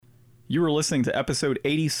You are listening to episode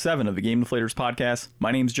 87 of the Game Deflators podcast.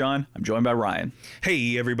 My name's John. I'm joined by Ryan.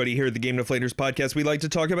 Hey, everybody, here at the Game Deflators podcast. We like to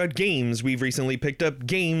talk about games we've recently picked up,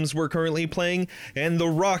 games we're currently playing, and the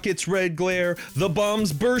rocket's red glare, the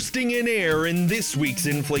bombs bursting in air in this week's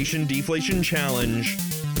Inflation Deflation Challenge.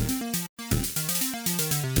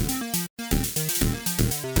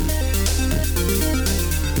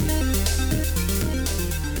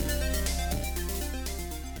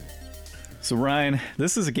 So Ryan,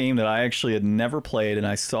 this is a game that I actually had never played, and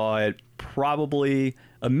I saw it probably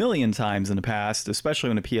a million times in the past, especially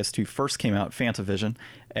when the PS2 first came out, Fantavision.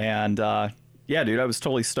 And yeah, dude, I was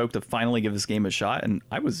totally stoked to finally give this game a shot, and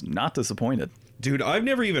I was not disappointed. Dude, I've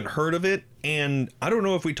never even heard of it, and I don't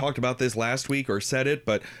know if we talked about this last week or said it,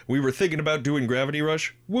 but we were thinking about doing Gravity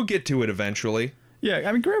Rush. We'll get to it eventually. Yeah,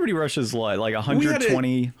 I mean, Gravity Rush is like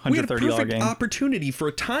 $120, $130 we had a perfect game. Opportunity for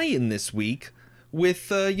a tie-in this week with,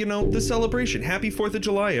 the celebration. Happy 4th of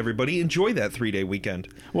July, everybody. Enjoy that 3-day weekend.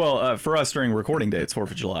 Well, for us during recording day, it's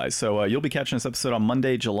 4th of July. So you'll be catching this episode on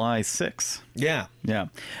Monday, July 6th. Yeah. Yeah.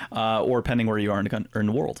 Or depending where you are in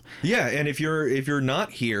the world. Yeah, and if you're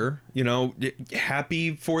not here,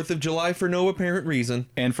 happy 4th of July for no apparent reason.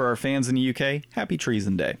 And for our fans in the UK, happy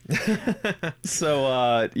Treason Day.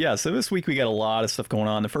 So this week we got a lot of stuff going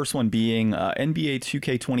on. The first one being NBA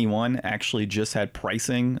 2K21 actually just had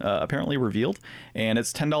pricing apparently revealed, and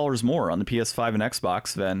it's $10 more on the PS5 and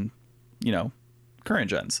Xbox than,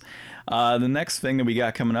 current gens. The next thing that we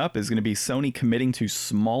got coming up is going to be Sony committing to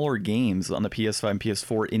smaller games on the PS5 and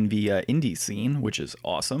PS4 in the indie scene, which is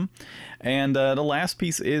awesome. And the last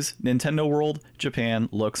piece is Nintendo World Japan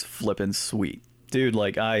looks flippin' sweet. Dude,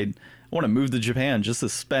 I want to move to Japan just to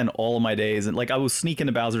spend all of my days. And I will sneak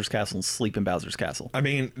into Bowser's Castle and sleep in Bowser's Castle. I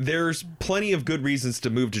mean, there's plenty of good reasons to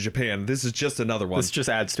move to Japan. This is just another one. This just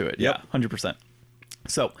adds to it. Yep. Yeah, 100%.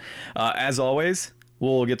 So, as always,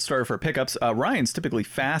 we'll get started for pickups. Ryan's typically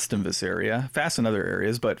fast in this area, fast in other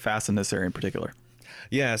areas, but fast in this area in particular.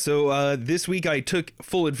 Yeah, so this week I took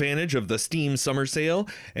full advantage of the Steam summer sale,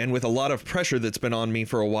 and with a lot of pressure that's been on me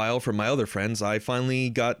for a while from my other friends, I finally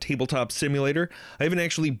got Tabletop Simulator. I haven't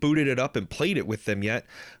actually booted it up and played it with them yet,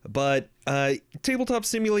 but Tabletop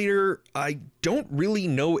Simulator, I don't really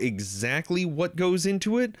know exactly what goes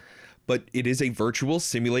into it, but it is a virtual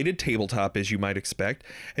simulated tabletop, as you might expect,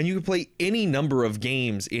 and you can play any number of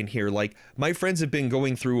games in here. Like, my friends have been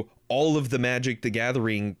going through all of the Magic the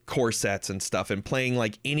Gathering core sets and stuff and playing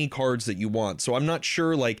any cards that you want. So I'm not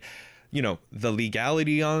sure the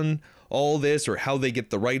legality on all this or how they get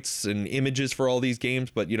the rights and images for all these games,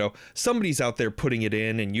 but somebody's out there putting it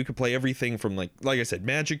in, and you can play everything from like I said,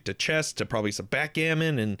 Magic to chess to probably some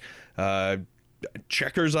backgammon and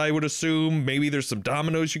checkers, I would assume. Maybe there's some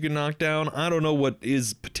dominoes you can knock down. I don't know what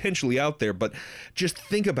is potentially out there, but just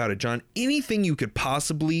think about it, John. Anything you could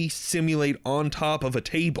possibly simulate on top of a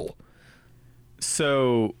table.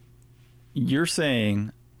 So you're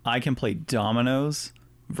saying I can play dominoes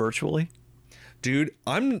virtually? Dude,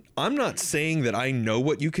 I'm not saying that I know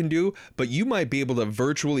what you can do, but you might be able to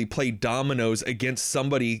virtually play dominoes against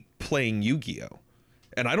somebody playing Yu-Gi-Oh!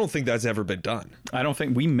 And I don't think that's ever been done. I don't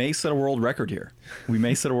think we may set a world record here. We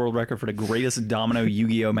may set a world record for the greatest domino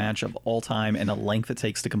Yu-Gi-Oh match of all time and the length it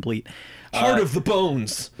takes to complete. Heart of the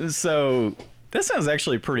Bones. So this sounds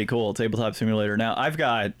actually pretty cool, Tabletop Simulator. Now, I've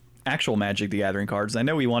got actual Magic the Gathering cards. I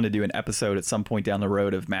know we want to do an episode at some point down the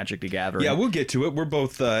road of Magic the Gathering. Yeah, we'll get to it. We're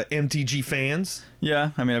both MTG fans.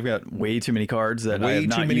 Yeah, I mean, I've got way too many cards that I have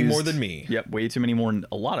not used. Way too many more than me. Yep, way too many more than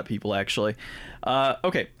a lot of people, actually.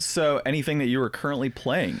 Okay, so anything that you are currently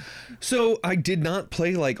playing? So I did not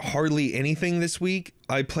play hardly anything this week.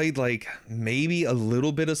 I played maybe a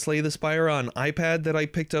little bit of Slay the Spire on iPad that I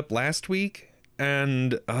picked up last week.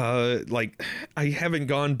 And I haven't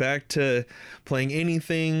gone back to playing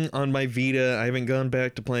anything on my Vita. I haven't gone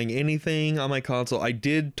back to playing anything on my console. I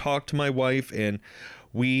did talk to my wife, and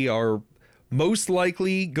we are most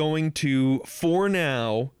likely going to, for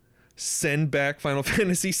now, send back Final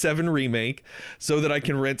Fantasy VII Remake so that I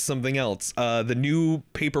can rent something else. The new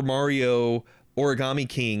Paper Mario Origami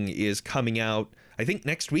King is coming out, I think,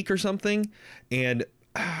 next week or something. And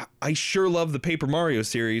I sure love the Paper Mario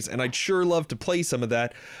series, and I'd sure love to play some of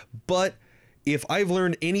that. But if I've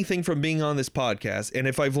learned anything from being on this podcast, and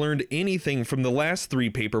if I've learned anything from the last 3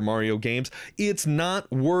 Paper Mario games, it's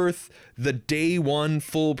not worth the day one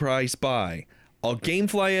full price buy. I'll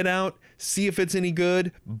GameFly it out, see if it's any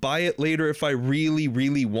good, buy it later if I really,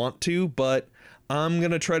 really want to, but I'm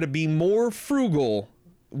going to try to be more frugal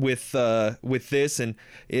with this, and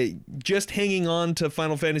just hanging on to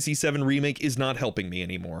Final Fantasy VII Remake is not helping me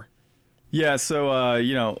anymore. Yeah,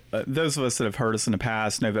 so those of us that have heard us in the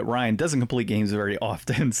past know that Ryan doesn't complete games very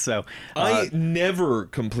often. So I never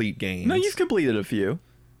complete games. no, you've completed a few,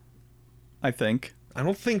 I think. I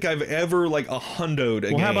don't think I've ever like a hundoed a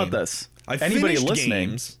game. Well, how about this? I've Anybody finished listening,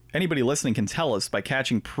 games. anybody listening can tell us by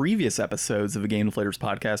catching previous episodes of the Game Deflators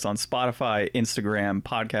podcast on Spotify, Instagram,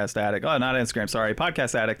 Podcast Addict. Oh, not Instagram, sorry.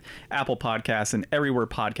 Podcast Addict, Apple Podcasts, and everywhere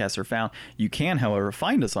podcasts are found. You can, however,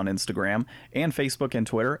 find us on Instagram and Facebook and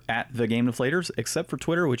Twitter at The Game Deflators, except for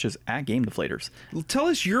Twitter, which is at Game Deflators. Tell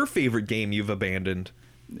us your favorite game you've abandoned.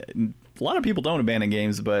 A lot of people don't abandon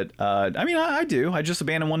games, but I do. I just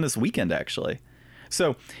abandoned one this weekend, actually.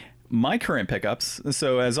 So my current pickups.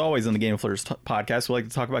 So as always on the Game Deflators podcast, we like to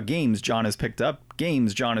talk about games John has picked up,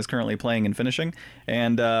 games John is currently playing and finishing,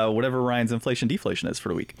 and whatever Ryan's inflation deflation is for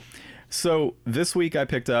the week. So this week I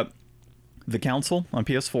picked up The Council on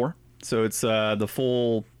PS4. So it's the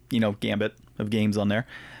full gambit of games on there.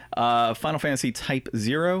 Final Fantasy Type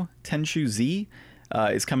 0, Tenchu Z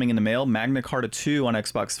is coming in the mail. Magna Carta 2 on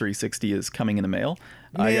Xbox 360 is coming in the mail.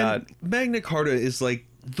 Man, Magna Carta is like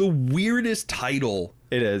the weirdest title.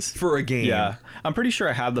 It is. For a game. Yeah. I'm pretty sure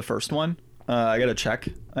I have the first one. I gotta check.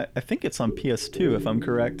 I think it's on PS2 if I'm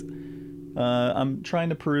correct. I'm trying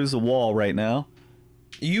to peruse the wall right now.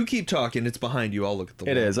 You keep talking. It's behind you. I'll look at the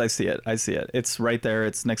wall. It is. I see it. It's right there.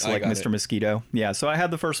 It's next to like Mr. Mosquito. Yeah, so I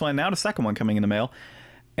had the first one. Now the second one coming in the mail.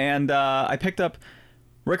 And I picked up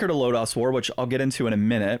Record of Lodoss War, which I'll get into in a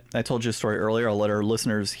minute. I told you a story earlier. I'll let our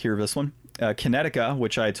listeners hear this one. Kinetica,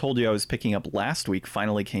 which I told you I was picking up last week,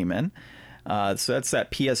 finally came in. So that's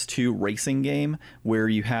that PS2 racing game where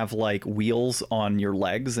you have like wheels on your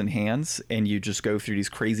legs and hands and you just go through these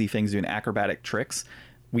crazy things doing acrobatic tricks.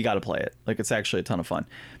 We got to play it. Like, it's actually a ton of fun.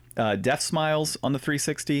 Death Smiles on the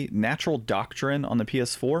 360, Natural Doctrine on the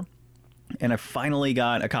PS4, and I finally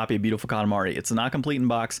got a copy of Beautiful Katamari. It's not complete in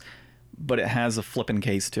box, but it has a flipping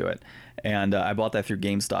case to it. And I bought that through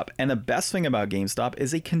GameStop. And the best thing about GameStop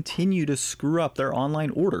is they continue to screw up their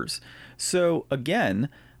online orders. So again,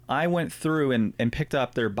 I went through and picked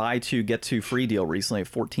up their buy two, get two free deal recently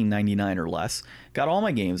at $14.99 or less. Got all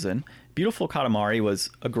my games in. Beautiful Katamari was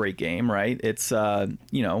a great game, right? It's,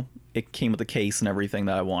 it came with a case and everything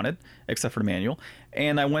that I wanted, except for the manual.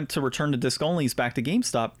 And I went to return the disc onlys back to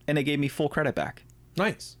GameStop, and they gave me full credit back.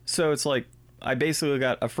 Nice. So it's like, I basically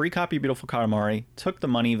got a free copy of Beautiful Katamari, took the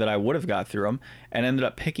money that I would have got through them, and ended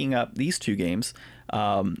up picking up these two games,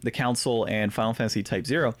 The Council and Final Fantasy Type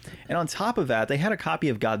 0. And on top of that, they had a copy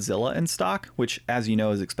of Godzilla in stock, which, as you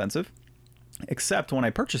know, is expensive. Except when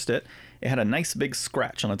I purchased it, it had a nice big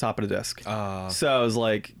scratch on the top of the disc. So I was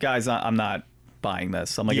like, guys, I'm not buying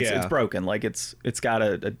this. I'm like, it's broken. Like, it's got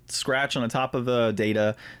a scratch on the top of the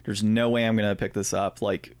data. There's no way I'm going to pick this up.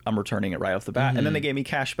 Like, I'm returning it right off the bat. And then they gave me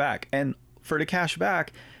cash back. And for the cash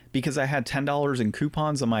back, because I had $10 in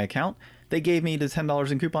coupons on my account, they gave me the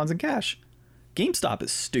 $10 in coupons in cash. GameStop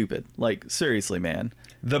is stupid. Like, seriously, man.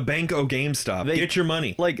 The Banco GameStop. Get your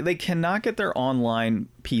money. Like, they cannot get their online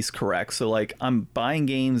piece correct. So, like, I'm buying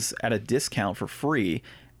games at a discount for free,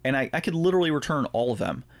 and I could literally return all of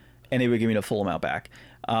them, and they would give me the full amount back.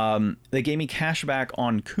 They gave me cash back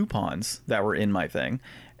on coupons that were in my thing.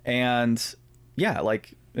 And, yeah,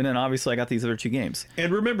 like, and then obviously I got these other two games.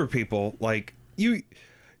 And remember, people, like, you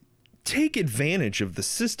take advantage of the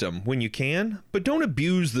system when you can, but don't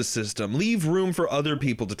abuse the system. Leave room for other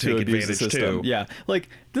people to take advantage too. Yeah. Like,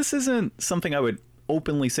 this isn't something I would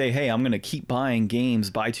openly say, hey, I'm going to keep buying games,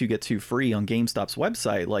 buy two, get two free on GameStop's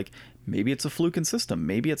website. Like, maybe it's a fluke in system.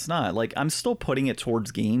 Maybe it's not. Like, I'm still putting it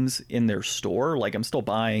towards games in their store. Like, I'm still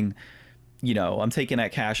buying, I'm taking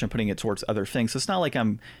that cash and putting it towards other things. So it's not like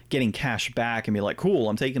I'm getting cash back and be like, cool,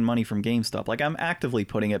 I'm taking money from GameStop. Like, I'm actively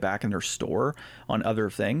putting it back in their store on other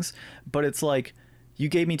things. But it's like, you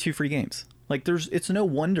gave me two free games. Like, it's no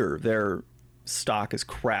wonder their stock is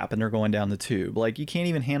crap and they're going down the tube. Like, you can't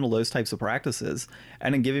even handle those types of practices.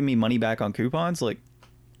 And then giving me money back on coupons, like,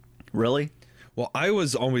 really? Well, I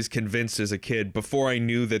was always convinced as a kid, before I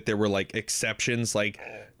knew that there were like exceptions, like,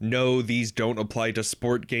 no, these don't apply to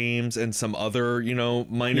sport games and some other,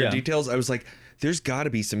 minor details. I was like, there's got to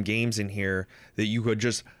be some games in here that you could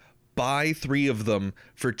just buy 3 of them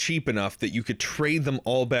for cheap enough that you could trade them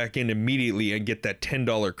all back in immediately and get that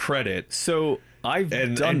 $10 credit. So I've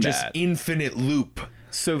done that. And just infinite loop.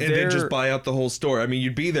 So and then just buy out the whole store. I mean,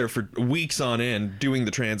 you'd be there for weeks on end doing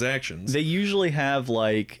the transactions. They usually have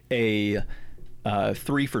like a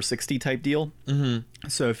 3 for $60 type deal. Mm-hmm.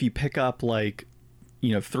 So if you pick up like,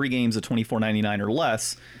 3 games at $24.99 or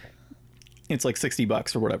less, it's like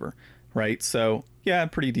 $60 or whatever, right? So yeah,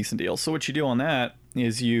 pretty decent deal. So what you do on that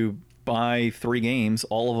is you buy 3 games,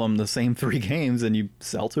 all of them the same 3 games, and you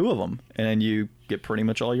sell 2 of them, and you get pretty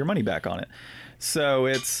much all your money back on it. So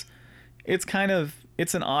it's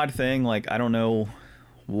an odd thing. Like, I don't know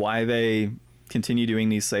why they continue doing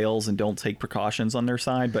these sales and don't take precautions on their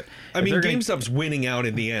side, but I mean, GameStop's winning out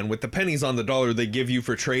in the end with the pennies on the dollar they give you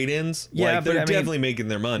for trade-ins. Yeah, like, they're definitely making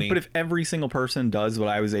their money. But if every single person does what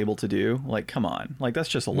I was able to do, like, come on, like, that's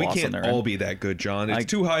just a loss. We can't on their all be that good, John. It's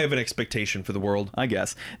too high of an expectation for the world, I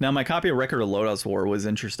guess. Now, my copy of Record of Lodoss War was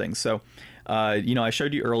interesting. So, I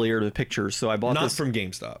showed you earlier the pictures. So I bought this from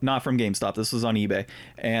GameStop. Not from GameStop. This was on eBay.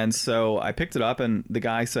 And so I picked it up, and the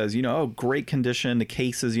guy says, oh, great condition. The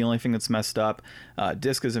case is the only thing that's messed up.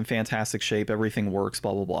 Disc is in fantastic shape. Everything works,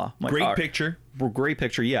 blah, blah, blah. Like, great picture. Great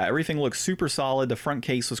picture. Yeah, everything looks super solid. The front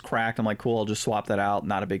case was cracked. I'm like, cool, I'll just swap that out.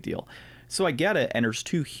 Not a big deal. So I get it, and there's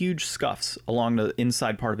 2 huge scuffs along the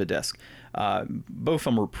inside part of the disc. Both of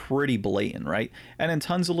them were pretty blatant, right? And then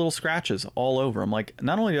tons of little scratches all over. I'm like,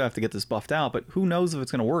 not only do I have to get this buffed out, but who knows if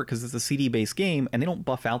it's going to work, because it's a CD-based game, and they don't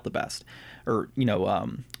buff out the best. Or,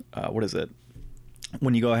 what is it?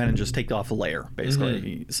 When you go ahead and just take off the layer, basically.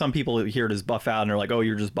 Mm-hmm. Some people hear it as buff out, and they're like, oh,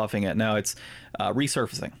 you're just buffing it. No, it's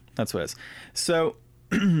resurfacing. That's what it is. So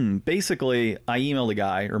basically, I emailed the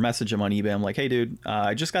guy or messaged him on eBay. I'm like, hey, dude,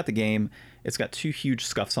 I just got the game. It's got 2 huge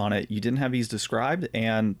scuffs on it. You didn't have these described,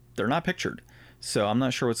 and they're not pictured. So I'm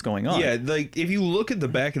not sure what's going on. Yeah, like, if you look at the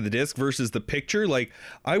back of the disc versus the picture, like,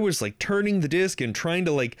 I was, like, turning the disc and trying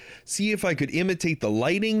to, like, see if I could imitate the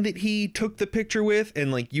lighting that he took the picture with.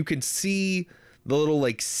 And, like, you could see the little,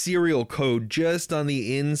 like, serial code just on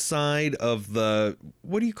the inside of the,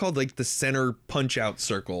 what do you call, like, the center punch out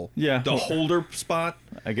circle? Yeah. The holder spot?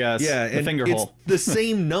 I guess. Yeah. The and finger it's hole. the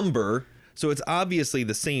same number. So it's obviously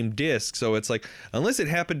the same disc. So it's like, unless it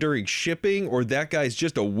happened during shipping, or that guy's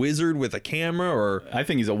just a wizard with a camera, or I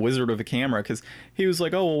think he's a wizard with a camera, because he was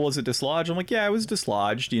like, oh, well, was it dislodged? I'm like, yeah, it was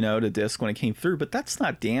dislodged, the disc when it came through, but that's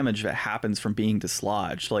not damage that happens from being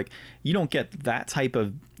dislodged. Like, you don't get that type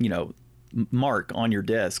of, mark on your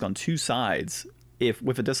disc on 2 sides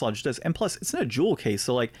with a dislodged disc. And plus, it's in a jewel case,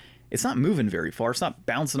 so, like, it's not moving very far. It's not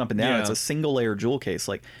bouncing up and down. Yeah. It's a single layer jewel case.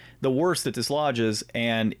 Like, the worst, it dislodges,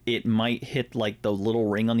 and it might hit, like, the little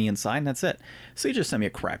ring on the inside, and that's it. So he just sent me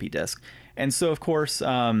a crappy disc. And so, of course,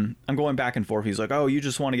 I'm going back and forth. He's like, oh, you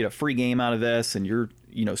just want to get a free game out of this, and you're,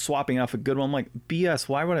 swapping off a good one. I'm like, BS,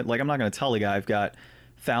 why would I? Like, I'm not going to tell the guy I've got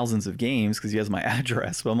thousands of games because he has my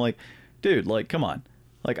address. But I'm like, dude, like, come on.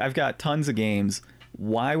 Like, I've got tons of games.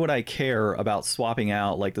 Why would I care about swapping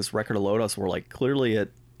out, like, this Record of Lodoss, where, like, clearly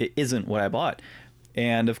it isn't what I bought?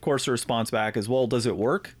 And, of course, the response back is, well, does it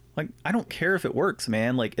work? Like, I don't care if it works,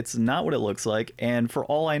 man. Like, it's not what it looks like. And for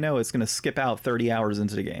all I know, it's going to skip out 30 hours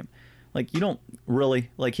into the game. Like, you don't really,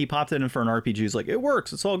 like, he popped it in for an RPG. He's like, it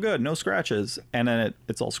works. It's all good. No scratches. And then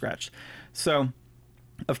it's all scratched. So,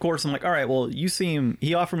 of course, I'm like, all right, well,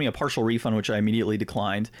 he offered me a partial refund, which I immediately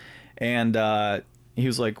declined. And, he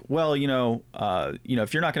was like, well, if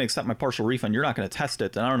you're not going to accept my partial refund, you're not going to test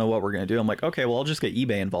it, then I don't know what we're going to do. I'm like, okay, well, I'll just get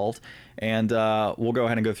eBay involved, and we'll go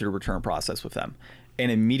ahead and go through the return process with them. And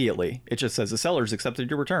immediately, it just says the seller's accepted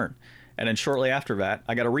your return. And then shortly after that,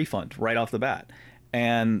 I got a refund right off the bat.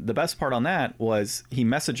 And the best part on that was he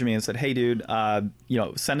messaged me and said, hey, dude,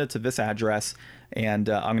 send it to this address, and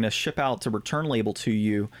I'm going to ship out the return label to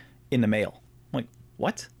you in the mail. I'm like,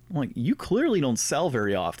 what? I'm like, you clearly don't sell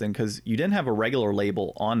very often, because you didn't have a regular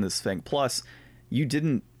label on this thing. Plus, you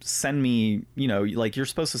didn't send me, like, you're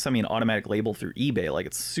supposed to send me an automatic label through eBay. Like,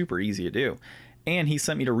 it's super easy to do. And he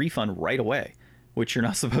sent me the refund right away, which you're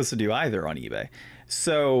not supposed to do either on eBay.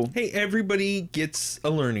 So, hey, everybody gets a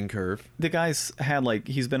learning curve. The guy's had, like,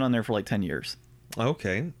 he's been on there for like 10 years.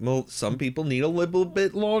 Okay. Well, some people need a little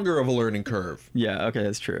bit longer of a learning curve. Yeah, okay,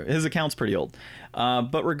 that's true. His account's pretty old.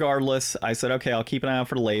 But regardless, I said, okay, I'll keep an eye out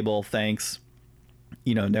for the label. Thanks.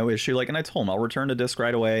 No issue. Like, and I told him I'll return the disc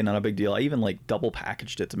right away. Not a big deal. I even, like, double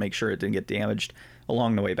packaged it to make sure it didn't get damaged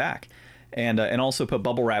along the way back. And also put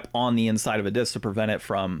bubble wrap on the inside of a disc to prevent it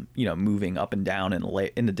from, moving up and down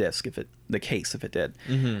in the disc the case if it did.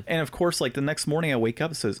 Mm-hmm. And of course, like, the next morning I wake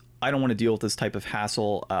up, it says, I don't want to deal with this type of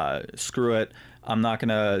hassle. Screw it. I'm not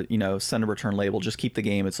gonna, send a return label. Just keep the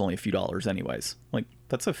game. It's only a few dollars anyways. Like,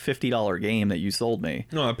 that's a $50 game that you sold me.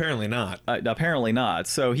 No, apparently not. Apparently not.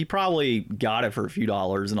 So he probably got it for a few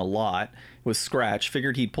dollars and a lot. It was scratch.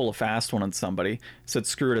 Figured he'd pull a fast one on somebody. Said,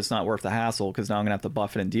 screw it. It's not worth the hassle, because now I'm gonna have to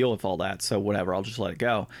buff it and deal with all that. So whatever. I'll just let it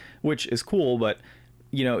go, which is cool. But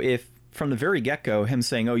if from the very get-go, him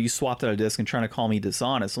saying, oh, you swapped out a disc and trying to call me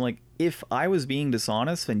dishonest, I'm like, if I was being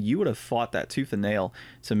dishonest, then you would have fought that tooth and nail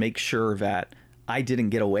to make sure that I didn't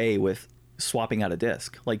get away with swapping out a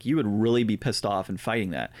disc. Like, you would really be pissed off and fighting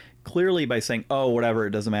that, clearly by saying, oh, whatever,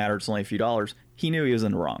 it doesn't matter, it's only a few dollars, he knew he was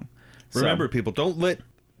in the wrong. Remember, people, don't let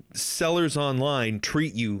sellers online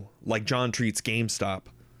treat you like John treats GameStop.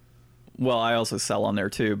 Well, I also sell on there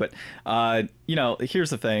too, but here's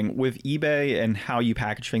the thing with eBay and how you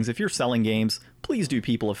package things. If you're selling games, please do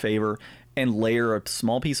people a favor and layer a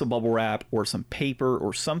small piece of bubble wrap or some paper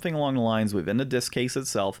or something along the lines within the disc case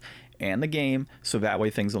itself and the game, so that way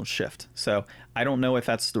things don't shift. So I don't know if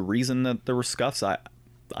that's the reason that there were scuffs.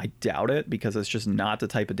 I doubt it, because it's just not the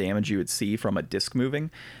type of damage you would see from a disc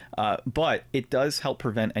moving. But it does help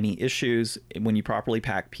prevent any issues when you properly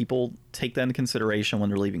pack. People take that into consideration when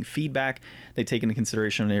they're leaving feedback. They take into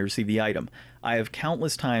consideration when they receive the item. I have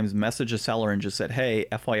countless times messaged a seller and just said, hey,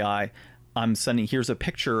 FYI, here's a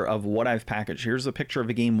picture of what I've packaged. Here's a picture of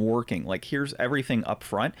a game working. Like, here's everything up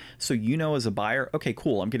front. So you know as a buyer, okay,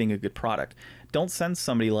 cool, I'm getting a good product. Don't send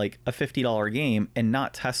somebody like a $50 game and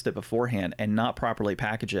not test it beforehand and not properly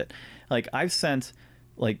package it. Like, I've sent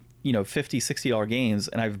like, $50, $60 games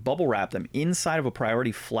and I've bubble wrapped them inside of a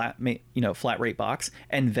priority flat rate box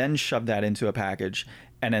and then shoved that into a package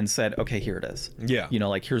and then said, okay, here it is. Yeah.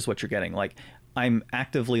 Like, here's what you're getting. Like, I'm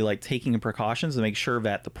actively like taking precautions to make sure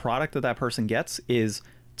that the product that person gets is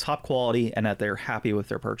top quality and that they're happy with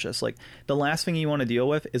their purchase. Like, the last thing you want to deal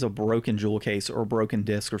with is a broken jewel case or a broken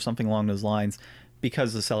disc or something along those lines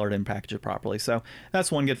because the seller didn't package it properly. So that's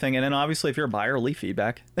one good thing. And then obviously if you're a buyer, leave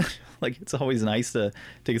feedback. Like, it's always nice to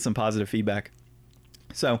get some positive feedback.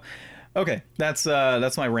 So, okay, that's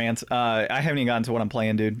my rant. I haven't even gotten to what I'm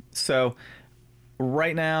playing, dude. So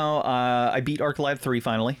right now, I beat Arc Live 3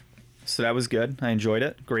 finally. So that was good. I enjoyed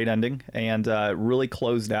it. Great ending. And really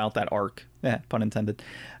closed out that arc. Pun intended.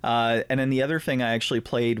 And then the other thing I actually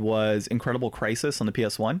played was Incredible Crisis on the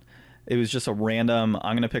PS1. It was just a random,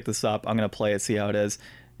 I'm going to pick this up, I'm going to play it, see how it is.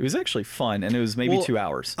 It was actually fun, and it was maybe 2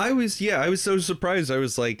 hours. I was so surprised. I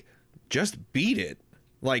was like, just beat it.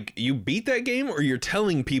 Like, you beat that game, or you're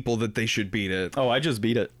telling people that they should beat it? Oh, I just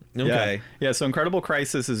beat it. Okay. Yeah, so Incredible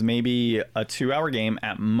Crisis is maybe a 2-hour game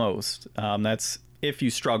at most. That's if you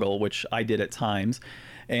struggle, which I did at times.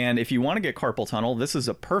 And if you want to get carpal tunnel, this is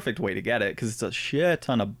a perfect way to get it, because it's a shit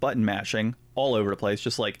ton of button mashing all over the place,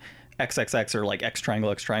 just like XXX or like X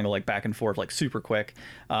triangle, like back and forth, like super quick.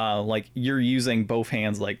 Like, you're using both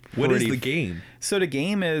hands. Like, what is the game? So the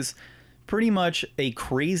game is pretty much a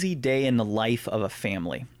crazy day in the life of a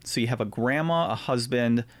family. So you have a grandma, a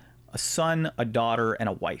husband, a son, a daughter, and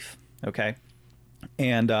a wife. Okay.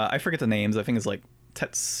 And I forget the names. I think it's like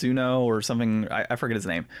Tetsuno or something. I forget his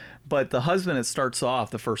name. But the husband, it starts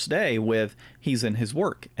off the first day with he's in his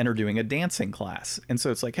work and are doing a dancing class. And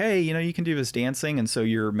so it's like, hey, you can do this dancing. And so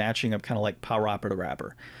you're matching up kind of like Power Opera to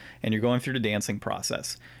Rapper. And you're going through the dancing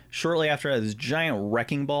process. Shortly after that, this giant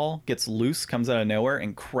wrecking ball gets loose, comes out of nowhere,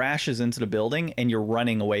 and crashes into the building. And you're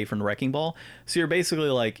running away from the wrecking ball. So you're basically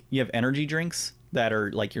like, you have energy drinks that are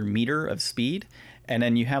like your meter of speed. And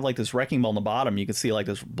then you have like this wrecking ball on the bottom. You can see like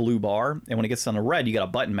this blue bar. And when it gets down to red, you got a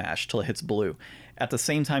button mash till it hits blue. At the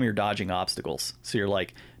same time, you're dodging obstacles. So you're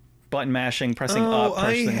like button mashing, pressing up,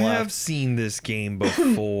 pressing left. I have seen this game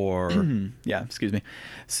before. Yeah, excuse me.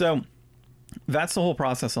 So that's the whole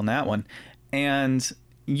process on that one. And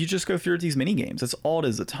you just go through these mini games. That's all it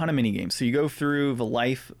is, a ton of mini games. So you go through the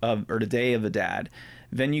life of, or the day of the dad.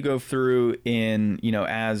 Then you go through in,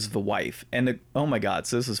 as the wife. And oh my God,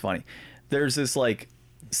 so this is funny. There's this like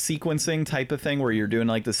sequencing type of thing where you're doing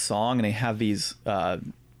like this song and they have these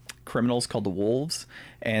criminals called the Wolves,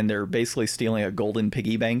 and they're basically stealing a golden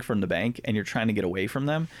piggy bank from the bank, and you're trying to get away from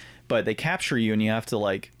them, but they capture you and you have to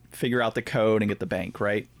like figure out the code and get the bank,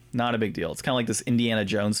 right? Not a big deal. It's kind of like this Indiana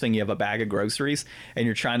Jones thing. You have a bag of groceries and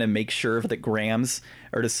you're trying to make sure that grams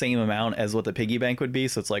are the same amount as what the piggy bank would be.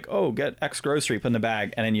 So it's like, oh, get X grocery, put in the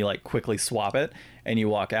bag, and then you like quickly swap it and you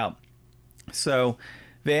walk out. So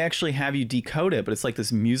they actually have you decode it, but it's like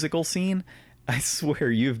this musical scene. I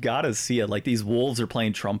swear, you've got to see it. Like, these wolves are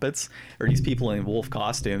playing trumpets, or these people in wolf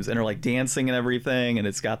costumes, and are like dancing and everything, and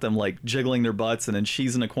it's got them like jiggling their butts, and then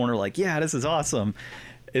she's in the corner like, yeah, this is awesome.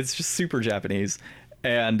 It's just super Japanese.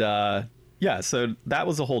 And yeah, so that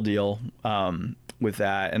was a whole deal with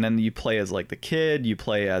that. And then you play as like the kid, you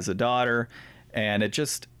play as a daughter, and it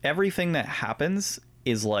just, everything that happens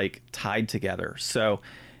is like tied together. So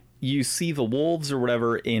you see the wolves or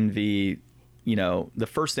whatever in the, the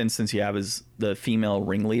first instance you have is the female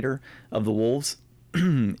ringleader of the wolves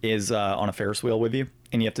is on a Ferris wheel with you,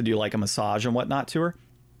 and you have to do like a massage and whatnot to her.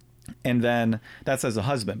 And then that's as a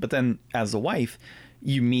husband. But then as a wife,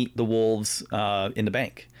 you meet the wolves in the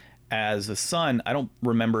bank. as a son, I don't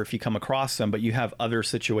remember if you come across them, but you have other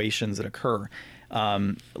situations that occur.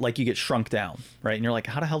 Like you get shrunk down, right? And you're like,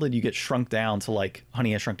 how the hell did you get shrunk down to like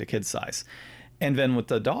Honey, I Shrunk the Kid size? And then with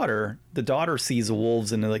the daughter sees the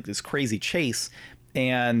wolves in like this crazy chase.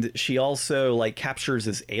 And she also like captures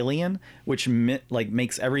this alien, which like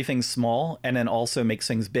makes everything small and then also makes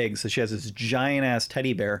things big. So she has this giant ass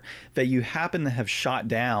teddy bear that you happen to have shot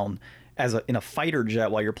down in a fighter jet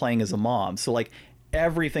while you're playing as a mom. So like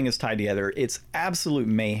everything is tied together. It's absolute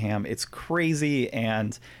mayhem. It's crazy.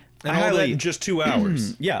 And all that in just 2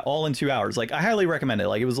 hours. Yeah, all in 2 hours. Like I highly recommend it.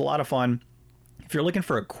 Like it was a lot of fun. If you're looking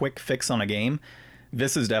for a quick fix on a game,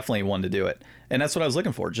 this is definitely one to do it. And that's what I was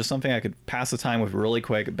looking for. Just something I could pass the time with really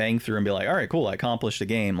quick, bang through and be like, all right, cool. I accomplished the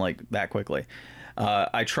game like that quickly.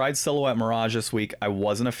 I tried Silhouette Mirage this week. I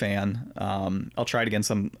wasn't a fan. I'll try it again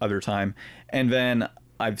some other time. And then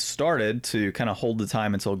I've started to kind of hold the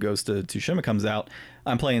time until Ghost of Tsushima comes out.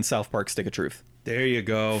 I'm playing South Park Stick of Truth. There you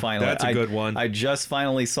go. Finally. That's a good one. I just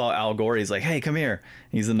finally saw Al Gore. He's like, hey, come here.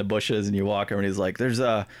 He's in the bushes and you walk over and he's like, there's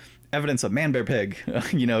evidence of Man Bear Pig,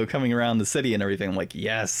 coming around the city and everything. I'm like,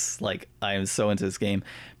 yes, like I am so into this game.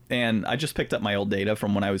 And I just picked up my old data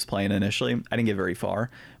from when I was playing initially. I didn't get very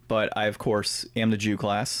far, but I, of course, am the Jew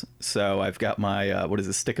class. So I've got my, what is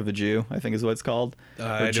it, Stick of the Jew, I think is what it's called.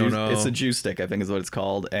 I don't know. It's a Jew stick, I think is what it's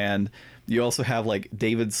called. And you also have like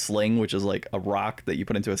David's sling, which is like a rock that you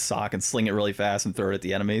put into a sock and sling it really fast and throw it at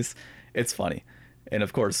the enemies. It's funny. And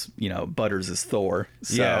of course, Butters is Thor.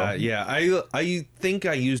 So. Yeah. I think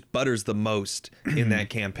I used Butters the most in that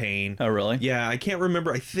campaign. Oh, really? Yeah, I can't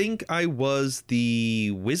remember. I think I was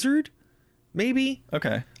the wizard, maybe?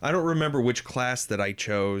 Okay. I don't remember which class that I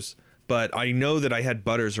chose, but I know that I had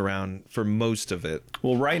Butters around for most of it.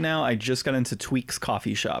 Well, right now, I just got into Tweak's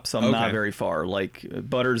coffee shop, so I'm not very far. Like,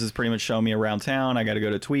 Butters is pretty much showing me around town. I got to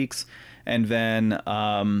go to Tweak's. And then,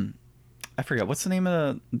 I forgot, what's the name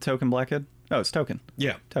of the Token Blackhead? Oh, it's Token.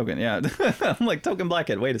 Yeah. Token, yeah. I'm like, Token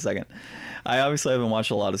Blackhead, wait a second. I obviously haven't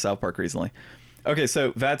watched a lot of South Park recently. Okay,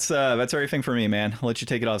 so that's everything for me, man. I'll let you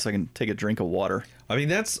take it off so I can take a drink of water. I mean,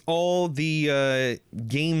 that's all the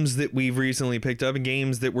games that we've recently picked up and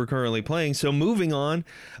games that we're currently playing. So moving on,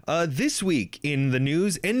 this week in the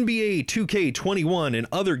news, NBA 2K21 and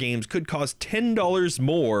other games could cost $10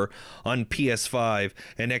 more on PS5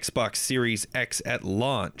 and Xbox Series X at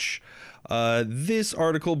launch. This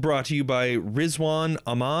article brought to you by Rizwan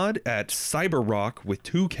Ahmad at CyberRock with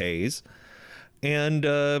 2Ks. And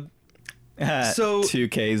so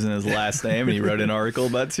 2Ks in his last name, and he wrote an article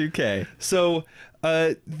about 2K. So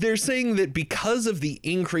they're saying that because of the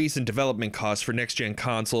increase in development costs for next-gen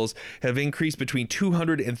consoles have increased between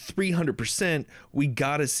 200 and 300%, we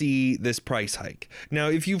gotta see this price hike. Now,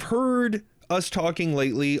 if you've heard us talking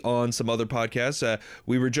lately on some other podcasts,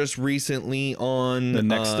 we were just recently on the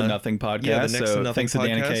Next to Nothing podcast. Yeah, the Next to Nothing thanks to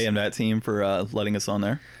Dana K and that team for letting us on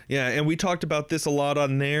there. Yeah, and we talked about this a lot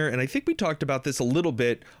on there, and I think we talked about this a little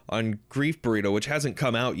bit on Grief Burrito, which hasn't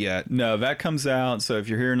come out yet. No, that comes out. So if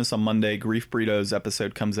you're hearing this on Monday, Grief Burrito's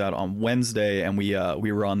episode comes out on Wednesday, and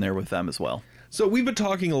we were on there with them as well. So we've been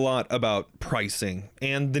talking a lot about pricing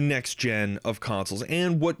and the next gen of consoles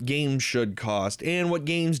and what games should cost and what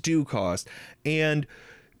games do cost. And,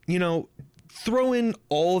 throwing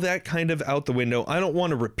all that kind of out the window, I don't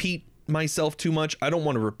want to repeat myself too much. I don't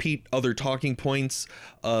want to repeat other talking points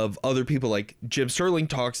of other people. Like Jim Sterling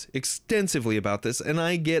talks extensively about this, and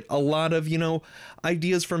I get a lot of,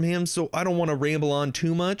 ideas from him. So I don't want to ramble on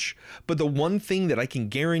too much. But the one thing that I can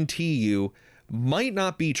guarantee you might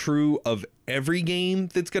not be true of every game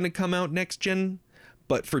that's going to come out next gen,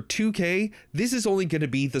 but for 2K, this is only going to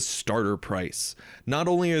be the starter price. Not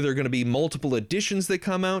only are there going to be multiple editions that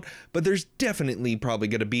come out, but there's definitely probably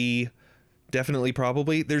going to be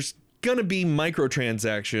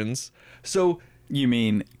microtransactions. So you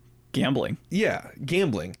mean gambling? Yeah,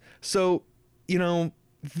 gambling. So,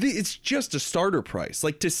 it's just a starter price.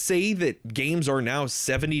 Like, to say that games are now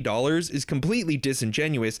 $70 is completely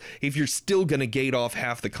disingenuous if you're still going to gate off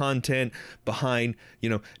half the content behind,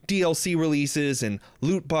 DLC releases and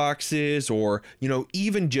loot boxes, or,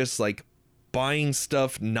 even just like buying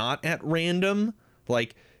stuff not at random.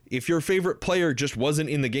 Like, if your favorite player just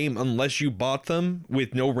wasn't in the game unless you bought them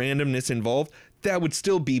with no randomness involved, that would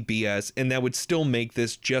still be BS, and that would still make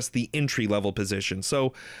this just the entry level position.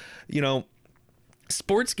 So,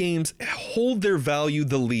 sports games hold their value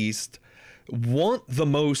the least, want the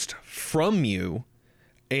most from you,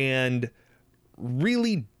 and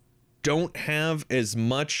really don't have as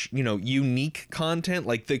much, unique content.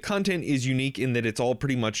 Like, the content is unique in that it's all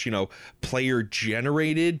pretty much, player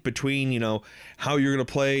generated between, how you're going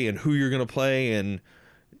to play and who you're going to play. And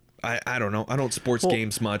I don't know. I don't sports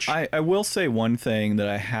games much. I will say one thing that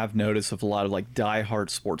I have noticed with a lot of like diehard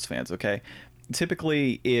sports fans, okay?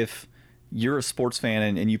 Typically, if you're a sports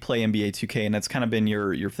fan and you play NBA 2K, and that's kind of been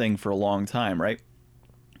your thing for a long time, right?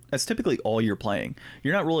 That's typically all you're playing.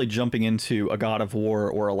 You're not really jumping into a God of War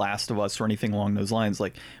or a Last of Us or anything along those lines.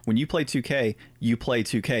 Like, when you play 2K, you play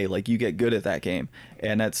 2K. Like, you get good at that game.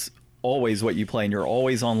 And that's always what you play. And you're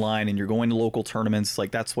always online and you're going to local tournaments.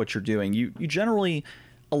 Like, that's what you're doing. You generally,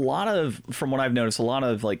 from what I've noticed, a lot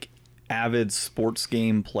of, like, avid sports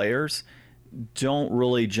game players don't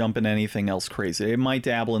really jump in anything else crazy. They might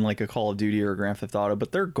dabble in, like, a Call of Duty or a Grand Theft Auto,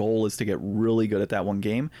 but their goal is to get really good at that one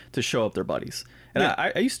game to show up their buddies. And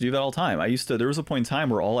yeah. I used to do that all the time. There was a point in time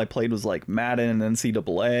where all I played was like Madden and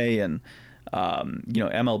NCAA and,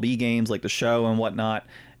 MLB games like the show and whatnot.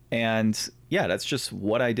 And yeah, that's just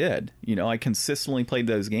what I did. I consistently played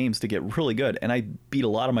those games to get really good. And I beat a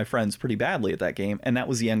lot of my friends pretty badly at that game. And that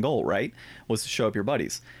was the end goal, right? Was to show up your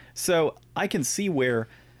buddies. So I can see where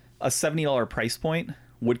a $70 price point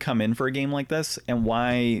would come in for a game like this and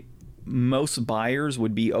why most buyers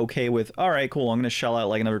would be okay with, all right, cool, I'm going to shell out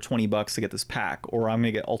like another $20 to get this pack, or I'm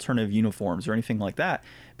going to get alternative uniforms or anything like that,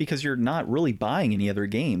 because you're not really buying any other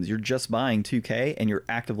games. You're just buying 2K and you're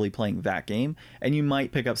actively playing that game, and you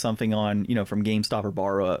might pick up something on, from GameStop or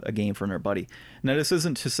borrow a game from their buddy. Now, this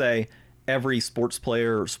isn't to say every sports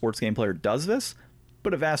player or sports game player does this,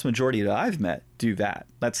 but a vast majority that I've met do that.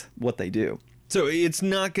 That's what they do. So it's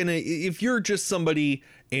not going to, if you're just somebody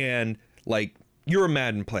and like you're a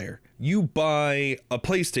Madden player, you buy a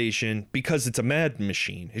PlayStation because it's a Madden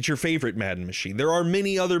machine. It's your favorite Madden machine. There are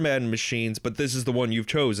many other Madden machines, but this is the one you've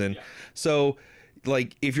chosen. Yeah. So,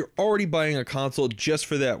 like, if you're already buying a console just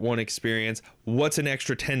for that one experience, what's an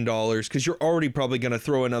extra $10? Because you're already probably going to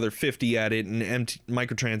throw another $50 at it in empty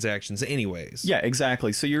microtransactions anyways. Yeah,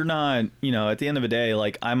 exactly. So you're not, at the end of the day,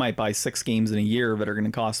 like, I might buy 6 games in a year that are going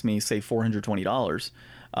to cost me, say, $420.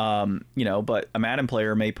 But a Madden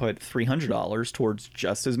player may put $300 towards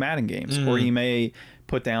just his Madden games, or he may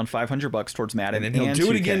put down $500 towards Madden, and then he'll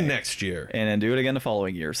do it again next year, and then do it again the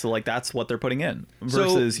following year. So like that's what they're putting in.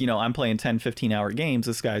 Versus, I'm playing 10-15 hour games.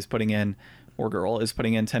 This guy's putting in, or girl is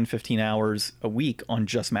putting in 10-15 hours a week on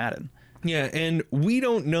just Madden. Yeah, and we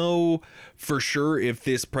don't know for sure if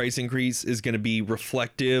this price increase is going to be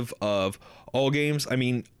reflective of all games. I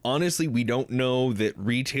mean, honestly, we don't know that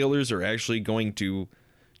retailers are actually going to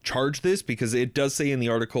charge this, because it does say in the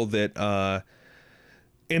article that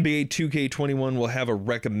NBA 2K21 will have a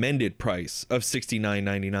recommended price of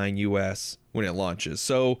 $69.99 US when it launches.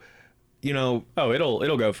 So, it'll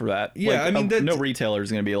go for that. Yeah, like, no retailer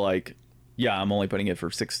is going to be like, yeah, I'm only putting it for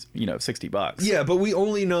 $60. Yeah, but we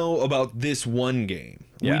only know about this one game.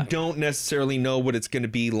 Yeah. We don't necessarily know what it's going to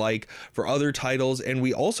be like for other titles, and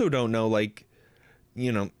we also don't know, like,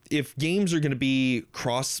 if games are going to be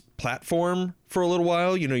cross-platform for a little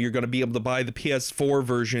while, you're going to be able to buy the PS4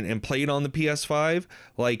 version and play it on the PS5,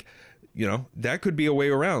 like, that could be a way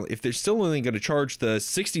around. If they're still only going to charge the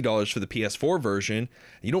 $60 for the PS4 version,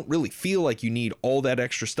 you don't really feel like you need all that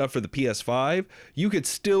extra stuff for the PS5, you could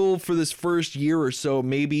still, for this first year or so,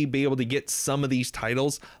 maybe be able to get some of these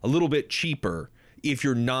titles a little bit cheaper if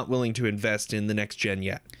you're not willing to invest in the next gen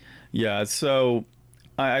yet. Yeah, so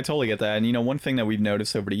I totally get that. And, one thing that we've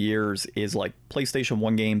noticed over the years is like PlayStation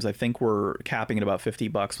 1 games, I think were capping at about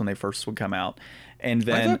 $50 when they first would come out. And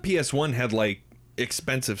then I thought PS1 had like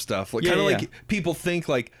expensive stuff. Like, like people think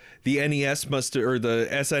like the NES or the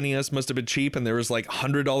SNES must have been cheap, and there was like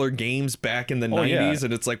 $100 games back in the 90s. Yeah.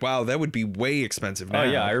 And it's like, wow, that would be way expensive now. Oh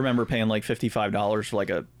yeah, I remember paying like $55 for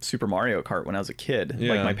like a Super Mario Kart when I was a kid.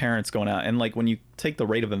 Yeah. Like my parents going out, and like when you take the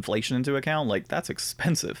rate of inflation into account, like that's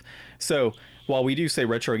expensive. So while we do say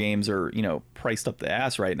retro games are, priced up the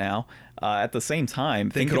ass right now, at the same time,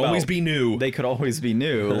 they could always be new. They could always be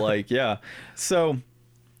new. Like, yeah. So,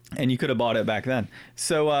 and you could have bought it back then.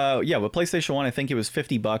 So, with PlayStation 1, I think it was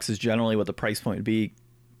 $50 is generally what the price point would be.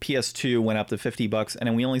 PS2 went up to $50, and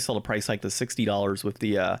then we only saw the price hike to $60 with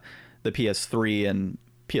the PS3 and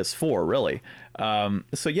PS4, really.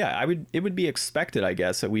 So yeah, it would be expected, I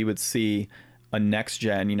guess, that we would see a next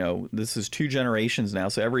gen, this is 2 generations now,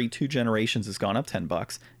 so every 2 generations has gone up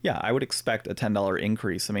 $10. Yeah, I would expect a $10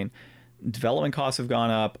 increase. I mean, development costs have gone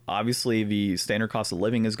up. Obviously, the standard cost of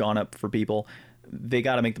living has gone up for people. They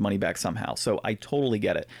got to make the money back somehow. So I totally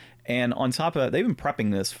get it. And on top of that, they've been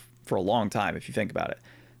prepping this for a long time, if you think about it.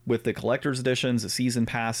 With the collector's editions, the season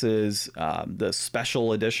passes, the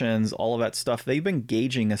special editions, all of that stuff, they've been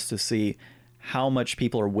gauging us to see how much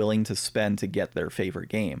people are willing to spend to get their favorite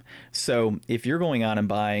game. So if you're going out and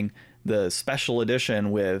buying the special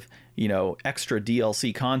edition with, extra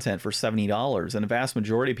DLC content for $70, and the vast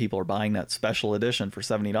majority of people are buying that special edition for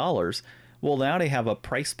 $70. Well, now they have a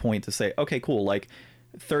price point to say, okay, cool, like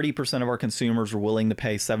 30% of our consumers are willing to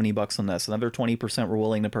pay $70 on this. Another 20% were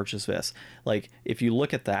willing to purchase this. Like, if you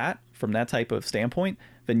look at that from that type of standpoint,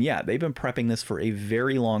 then yeah, they've been prepping this for a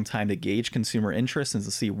very long time to gauge consumer interest and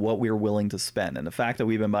to see what we're willing to spend. And the fact that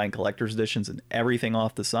we've been buying collector's editions and everything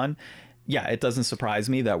off the sun, yeah, it doesn't surprise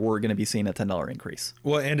me that we're going to be seeing a $10 increase.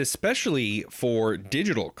 Well, and especially for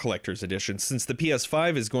digital collector's editions, since the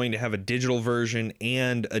PS5 is going to have a digital version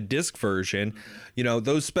and a disc version,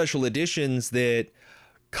 those special editions that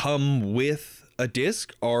come with a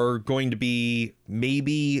disc are going to be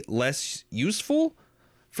maybe less useful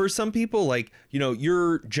for some people. Like,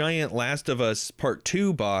 your giant Last of Us Part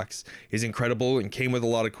 2 box is incredible and came with a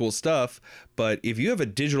lot of cool stuff, but if you have a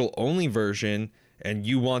digital only version and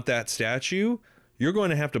you want that statue, you're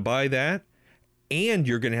going to have to buy that, and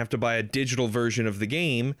you're going to have to buy a digital version of the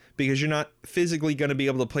game because you're not physically going to be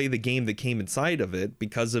able to play the game that came inside of it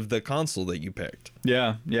because of the console that you picked.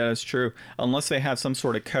 Yeah, that's true. Unless they have some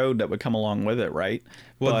sort of code that would come along with it, right?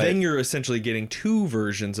 Well, then you're essentially getting two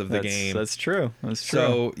versions of the game. That's true.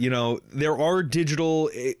 So, there are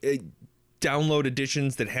digital download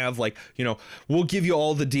editions that have, like, we'll give you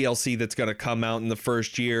all the DLC that's going to come out in the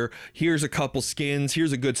first year. Here's a couple skins.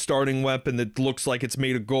 Here's a good starting weapon that looks like it's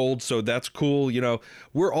made of gold, so that's cool.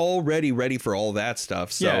 We're already ready for all that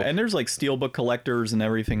stuff. So. Yeah, and there's like steelbook collectors and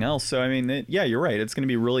everything else. So, I mean, yeah, you're right. It's going to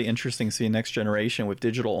be really interesting to see next generation with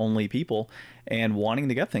digital only people and wanting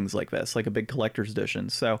to get things like this, like a big collector's edition.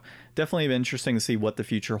 So definitely interesting to see what the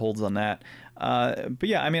future holds on that. But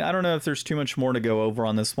yeah, I mean, I don't know if there's too much more to go over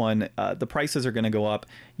on this one. The prices are going to go up.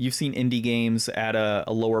 You've seen indie games at a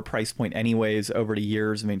lower price point anyways over the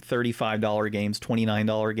years. I mean, $35 games,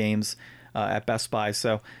 $29 games at Best Buy.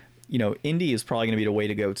 So, indie is probably going to be the way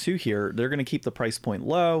to go too here. They're going to keep the price point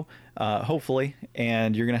low, hopefully,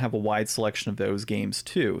 and you're going to have a wide selection of those games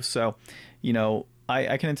too. So,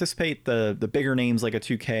 I can anticipate the bigger names like a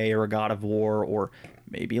 2K or a God of War or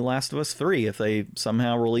maybe Last of Us 3 if they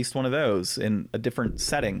somehow released one of those in a different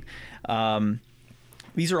setting.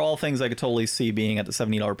 These are all things I could totally see being at the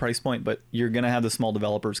 $70 price point, but you're going to have the small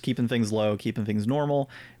developers keeping things low, keeping things normal,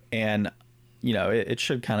 and, it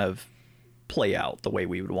should kind of play out the way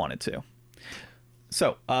we would want it to.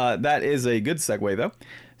 So that is a good segue, though.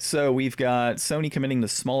 So we've got Sony committing to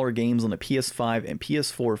smaller games on the PS5 and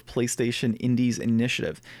PS4 of PlayStation Indies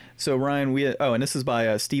Initiative. So Ryan, and this is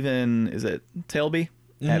by Stephen, is it Tailby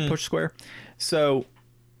at Push Square? So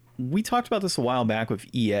we talked about this a while back with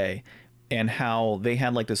EA and how they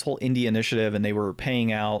had like this whole indie initiative and they were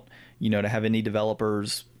paying out, to have indie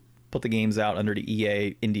developers put the games out under the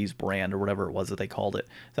EA Indies brand or whatever it was that they called it.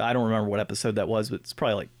 So I don't remember what episode that was, but it's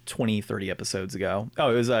probably like 20, 30 episodes ago.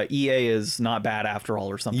 Oh, it was EA is not bad after all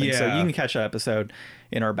or something. Yeah. So you can catch that episode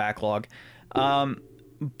in our backlog.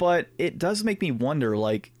 But it does make me wonder,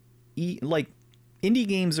 like indie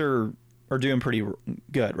games are doing pretty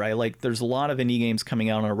good, right? Like there's a lot of indie games coming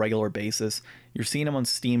out on a regular basis. You're seeing them on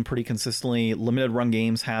Steam pretty consistently. Limited Run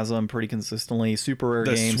Games has them pretty consistently. Super Rare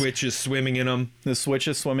Games. The Switch is swimming in them. The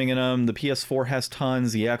PS4 has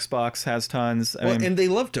tons. The Xbox has tons. I mean, and they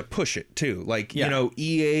love to push it too. Like,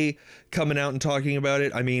 EA coming out and talking about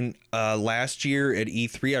it. I mean, last year at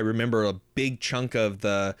E3, I remember a big chunk of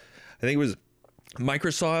I think it was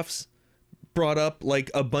Microsoft's brought up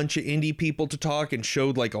like a bunch of indie people to talk and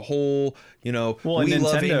showed like a whole, we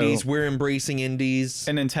love indies, we're embracing indies.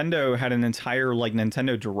 And Nintendo had an entire like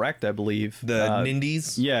Nintendo Direct, I believe. The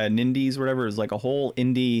Nindies? Yeah, Nindies, whatever. It was like a whole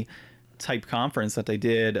indie type conference that they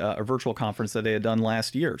did, a virtual conference that they had done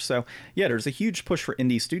last year. So yeah, there's a huge push for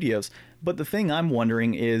indie studios. But the thing I'm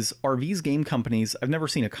wondering is, are these game companies, I've never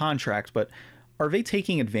seen a contract, but are they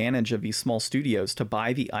taking advantage of these small studios to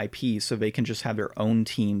buy the IP so they can just have their own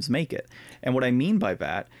teams make it? And what I mean by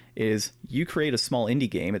that is you create a small indie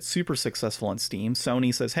game. It's super successful on Steam.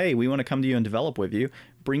 Sony says, hey, we want to come to you and develop with you.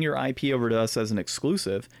 Bring your IP over to us as an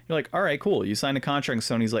exclusive. You're like, all right, cool. You sign a contract.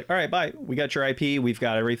 And Sony's like, all right, bye. We got your IP. We've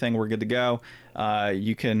got everything. We're good to go.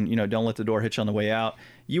 You can, don't let the door hit you on the way out.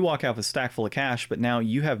 You walk out with a stack full of cash, but now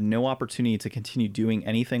you have no opportunity to continue doing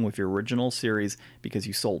anything with your original series because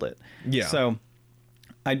you sold it. Yeah. So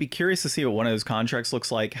I'd be curious to see what one of those contracts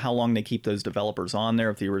looks like, how long they keep those developers on there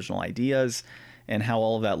with the original ideas, and how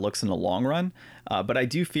all of that looks in the long run. But I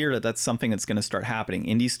do fear that that's something that's going to start happening.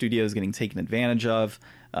 Indie studios getting taken advantage of,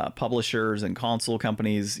 publishers and console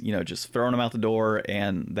companies, just throwing them out the door,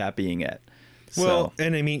 and that being it. Well,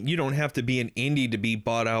 and I mean, you don't have to be an indie to be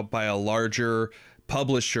bought out by a larger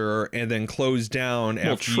publisher and then closed down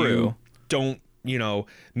after you don't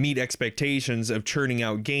meet expectations of churning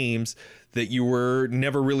out games that you were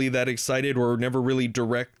never really that excited or never really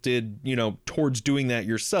directed, towards doing that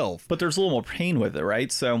yourself. But there's a little more pain with it,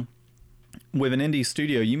 right? So with an indie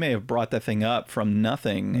studio, you may have brought that thing up from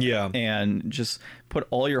nothing, and just put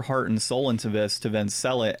all your heart and soul into this to then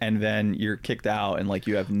sell it, and then you're kicked out and like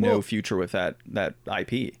you have no future with that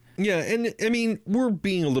IP. Yeah, and I mean, we're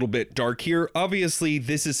being a little bit dark here. Obviously,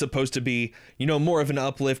 this is supposed to be, more of an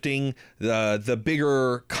uplifting, the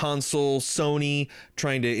bigger console, Sony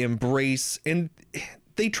trying to embrace, and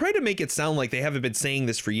they try to make it sound like they haven't been saying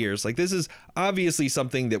this for years. Like, this is obviously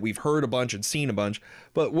something that we've heard a bunch and seen a bunch,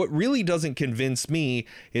 but what really doesn't convince me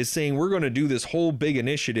is saying we're going to do this whole big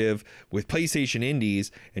initiative with PlayStation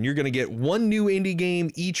Indies, and you're going to get one new indie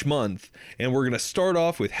game each month, and we're going to start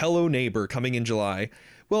off with Hello Neighbor coming in July.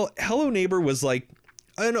 Well, Hello Neighbor was like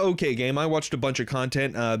an okay game. I watched a bunch of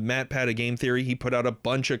content. Matt Pat of Game Theory, he put out a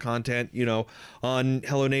bunch of content, on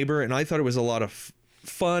Hello Neighbor, and I thought it was a lot of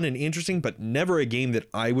fun and interesting, but never a game that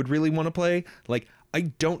I would really want to play. Like,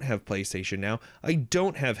 I don't have PlayStation now. I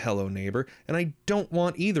don't have Hello Neighbor, and I don't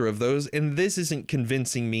want either of those. And this isn't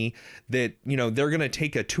convincing me that, they're going to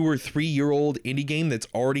take a 2 or 3 year old indie game that's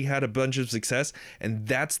already had a bunch of success, and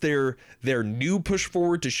that's their new push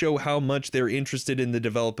forward to show how much they're interested in the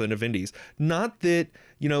development of indies. Not that,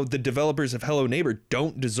 the developers of Hello Neighbor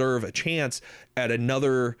don't deserve a chance at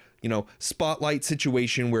another, spotlight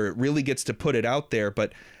situation where it really gets to put it out there,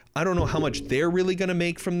 but I don't know how much they're really going to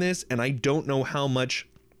make from this, and I don't know how much,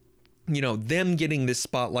 them getting this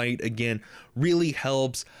spotlight again really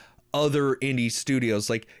helps other indie studios.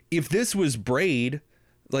 Like, if this was Braid,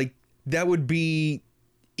 like, that would be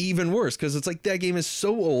even worse, because it's like that game is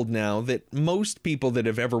so old now that most people that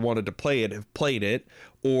have ever wanted to play it have played it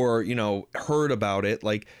or, heard about it.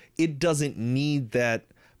 Like, it doesn't need that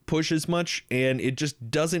push as much, and it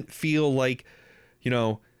just doesn't feel like,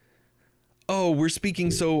 oh, we're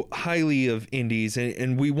speaking so highly of indies,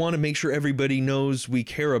 and we want to make sure everybody knows we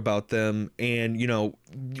care about them. And,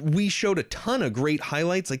 we showed a ton of great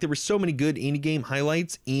highlights. Like, there were so many good indie game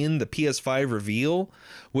highlights in the PS5 reveal,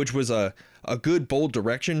 which was a good, bold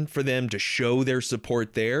direction for them to show their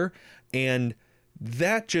support there. And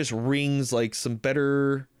that just rings like some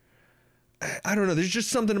better... I don't know. There's just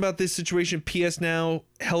something about this situation. PS Now,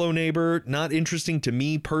 Hello Neighbor, not interesting to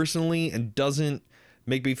me personally, and doesn't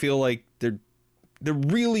make me feel like they're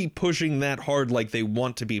really pushing that hard like they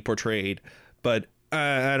want to be portrayed. But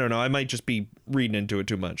I don't know. I might just be reading into it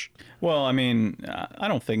too much. Well, I mean, I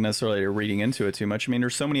don't think necessarily you're reading into it too much. I mean,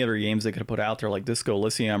 there's so many other games they could have put out there, like Disco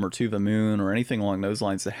Elysium or To the Moon or anything along those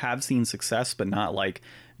lines, that have seen success, but not like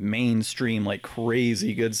mainstream, like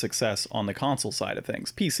crazy good success on the console side of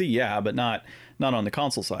things. PC, yeah, but not on the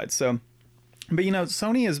console side. So, but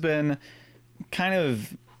Sony has been kind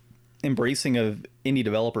of embracing of indie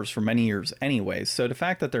developers for many years anyway. So the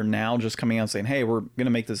fact that they're now just coming out saying, hey, we're going to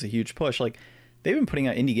make this a huge push, like, they've been putting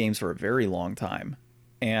out indie games for a very long time,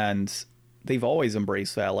 and they've always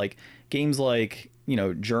embraced that. Like, games like,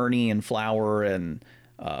 Journey and Flower and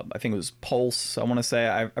I think it was Pulse, I want to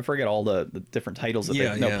say. I forget all the different titles.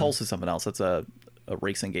 Pulse is something else. That's a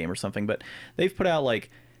racing game or something. But they've put out, like,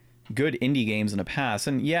 good indie games in the past.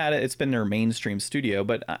 And, yeah, it's been their mainstream studio,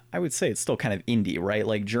 but I would say it's still kind of indie, right?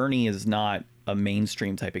 Like, Journey is not a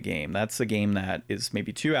mainstream type of game. That's a game that is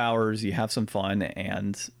maybe 2 hours, you have some fun,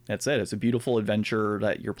 and that's it. It's a beautiful adventure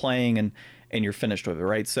that you're playing, and you're finished with it,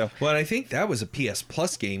 right? So, well, I think that was a PS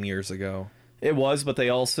Plus game years ago. It was, but they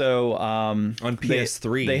also on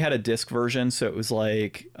PS3 they had a disc version, so it was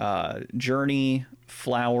like Journey,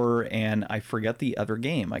 Flower, and I forget the other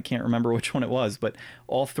game. I can't remember which one it was, but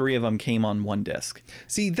all three of them came on one disc.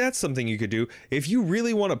 See, that's something you could do if you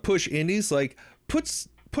really want to push indies. Like,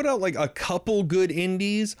 put out like a couple good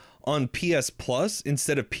indies on PS Plus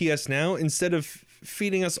instead of PS Now, instead of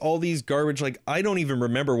feeding us all these garbage. Like, I don't even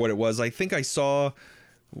remember what it was. I think I saw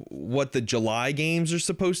what the July games are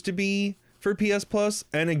supposed to be for PS Plus,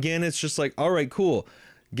 and again, it's just like, all right, cool.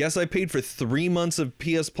 Guess I paid for 3 months of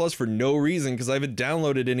PS Plus for no reason, because I haven't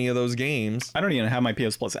downloaded any of those games. I don't even have my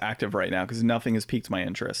PS Plus active right now because nothing has piqued my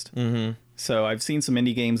interest. Mm-hmm. So I've seen some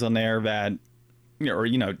indie games on there that, or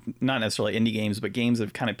not necessarily indie games, but games that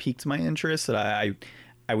have kind of piqued my interest that I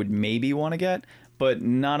would maybe want to get, but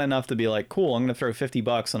not enough to be like, cool, I'm going to throw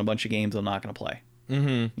 $50 on a bunch of games I'm not going to play.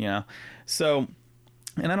 Mm-hmm. So,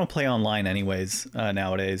 and I don't play online anyways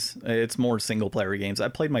nowadays. It's more single player games. I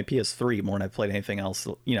played my PS3 more than I played anything else,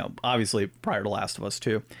 obviously prior to Last of Us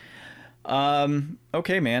 2.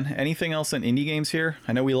 Okay, man. Anything else in indie games here?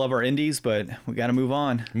 I know we love our indies, but we got to move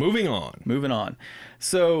on. Moving on.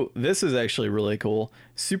 So this is actually really cool.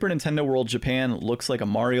 Super Nintendo World Japan looks like a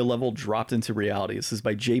Mario level dropped into reality. This is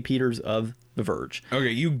by Jay Peters of The Verge.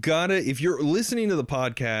 Okay, you gotta, if you're listening to the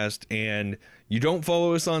podcast and you don't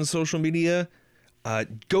follow us on social media,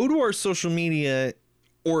 go to our social media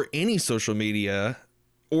or any social media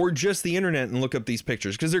or just the internet and look up these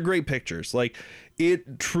pictures because they're great pictures. Like,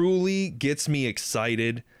 it truly gets me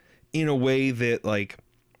excited in a way that, like,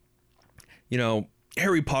 you know,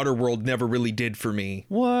 Harry Potter World never really did for me.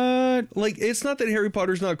 What? Like, it's not that Harry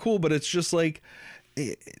Potter's not cool, but it's just like,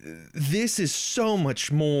 this is so much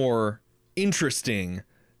more interesting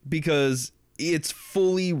because it's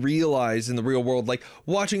fully realized in the real world. Like,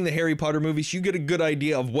 watching the Harry Potter movies, you get a good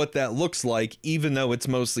idea of what that looks like, even though it's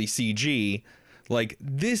mostly CG. Like,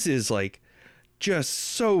 this is like just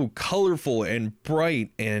so colorful and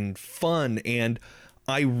bright and fun, and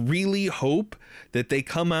I really hope that they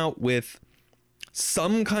come out with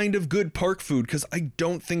some kind of good park food, because I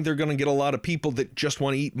don't think they're going to get a lot of people that just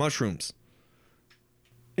want to eat mushrooms.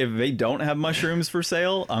 If they don't have mushrooms for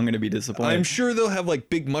sale, I'm going to be disappointed. I'm sure they'll have like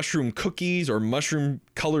big mushroom cookies or mushroom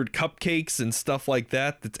colored cupcakes and stuff like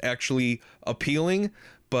that that's actually appealing.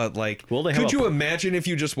 But like, could you imagine if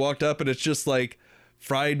you just walked up and it's just like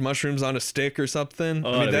fried mushrooms on a stick or something?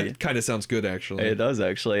 I mean, that kind of sounds good, actually. It does,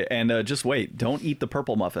 actually. And just wait, don't eat the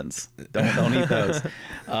purple muffins. Don't eat those.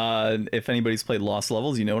 If anybody's played Lost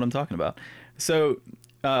Levels, you know what I'm talking about. So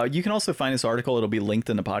you can also find this article. It'll be linked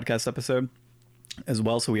in the podcast episode as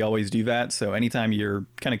well, so we always do that. So anytime you're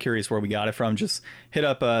kind of curious where we got it from, just hit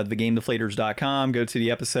up thegamedeflators.com, go to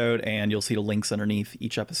the episode, and you'll see the links underneath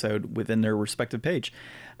each episode within their respective page.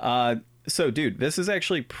 So dude, this is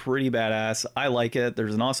actually pretty badass. I like it.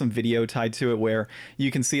 There's an awesome video tied to it where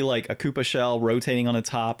you can see like a Koopa shell rotating on the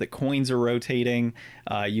top, the coins are rotating,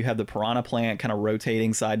 you have the piranha plant kind of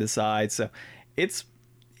rotating side to side. So it's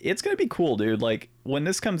gonna be cool, dude. Like, when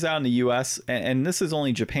this comes out in the US, and this is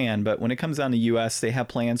only Japan, but when it comes out in the US, they have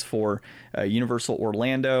plans for Universal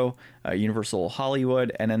Orlando, Universal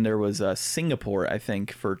Hollywood, and then there was Singapore, I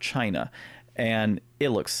think, for China. And it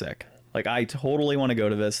looks sick. Like, I totally want to go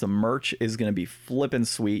to this. The merch is going to be flippin'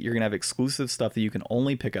 sweet. You're going to have exclusive stuff that you can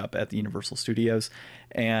only pick up at the Universal Studios,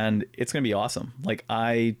 and it's going to be awesome. Like,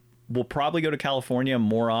 I will probably go to California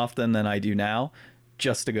more often than I do now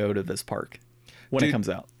just to go to this park when it comes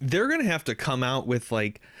out. They're going to have to come out with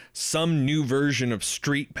like some new version of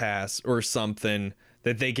Street Pass or something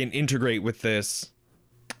that they can integrate with this.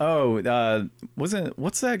 Oh,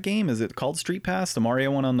 what's that game? Is it called Street Pass? The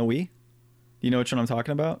Mario one on the Wii? You know which one I'm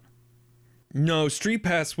talking about? No, Street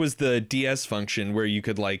Pass was the DS function where you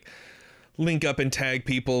could like link up and tag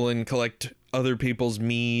people and collect other people's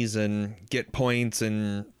Miis and get points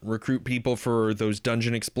and recruit people for those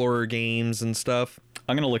Dungeon Explorer games and stuff.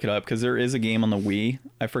 I'm going to look it up because there is a game on the Wii.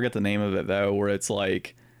 I forget the name of it, though, where it's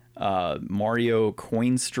like Mario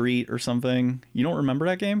Coin Street or something. You don't remember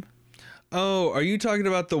that game? Oh, are you talking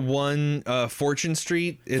about the one Fortune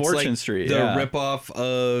Street? It's Fortune like Street, the yeah. ripoff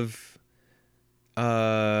of...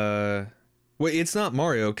 Wait, it's not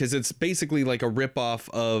Mario, because it's basically like a ripoff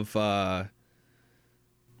of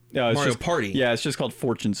Mario Party. Yeah, it's just called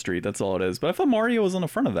Fortune Street. That's all it is. But I thought Mario was on the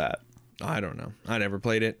front of that. I don't know. I never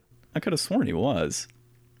played it. I could have sworn he was.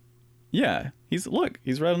 Yeah, he's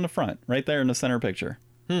right on the front, right there in the center picture.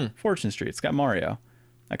 Fortune Street. It's got Mario.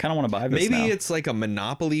 I kind of want to buy this. Maybe now. it's like a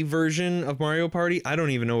Monopoly version of Mario Party. I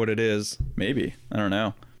don't even know what it is. Maybe. I don't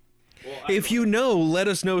know. If you know, let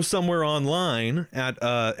us know somewhere online at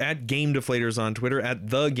Game Deflators on Twitter, at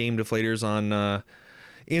the Game Deflators on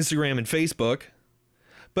Instagram and Facebook.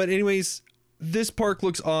 But anyways, this park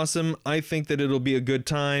looks awesome. I think that it'll be a good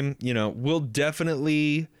time. You know, we'll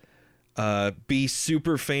definitely be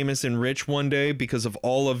super famous and rich one day because of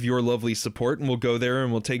all of your lovely support, and we'll go there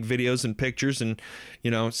and we'll take videos and pictures and, you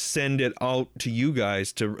know, send it out to you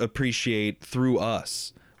guys to appreciate through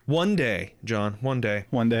us. One day, John, one day.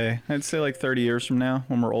 One day. I'd say like 30 years from now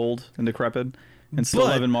when we're old and decrepit and still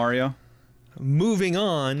loving Mario. Moving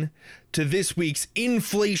on to this week's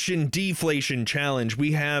Inflation Deflation Challenge,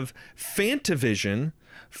 we have Fantavision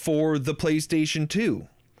for the PlayStation 2.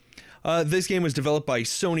 This game was developed by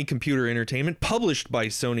Sony Computer Entertainment, published by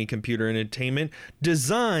Sony Computer Entertainment,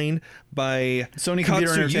 designed by Sony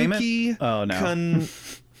Computer Entertainment? Oh, no.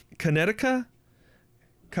 Kanetica?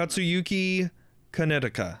 Katsuyuki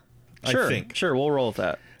Kanetica, I think. Sure, we'll roll with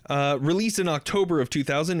that. Released in October of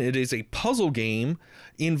 2000, it is a puzzle game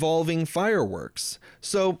involving fireworks.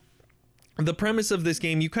 So the premise of this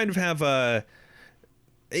game, you kind of have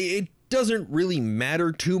it doesn't really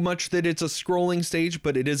matter too much that it's a scrolling stage,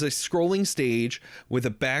 but it is a scrolling stage with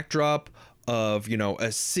a backdrop of, you know,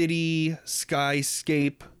 a city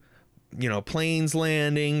skyscape, you know, planes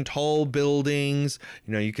landing, tall buildings,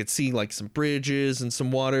 you know, you could see like some bridges and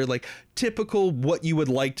some water, like typical what you would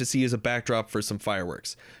like to see as a backdrop for some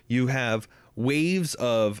fireworks. You have waves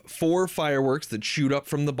of 4 fireworks that shoot up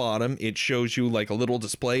from the bottom. It shows you like a little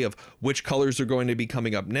display of which colors are going to be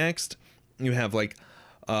coming up next. You have like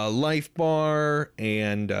a life bar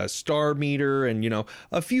and a star meter and, you know,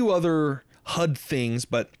 a few other HUD things,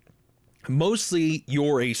 but mostly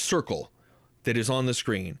you're a circle that is on the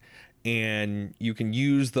screen, and you can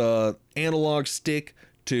use the analog stick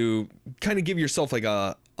to kind of give yourself like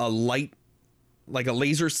a light, like a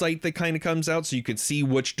laser sight that kind of comes out so you can see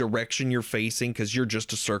which direction you're facing, because you're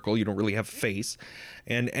just a circle, you don't really have a face.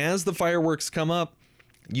 And as the fireworks come up,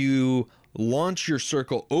 you launch your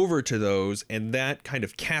circle over to those, and that kind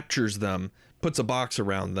of captures them, puts a box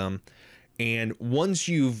around them. And once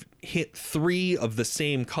you've hit 3 of the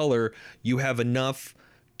same color, you have enough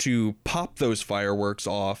to pop those fireworks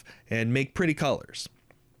off and make pretty colors.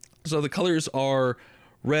 So the colors are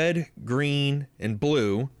red, green, and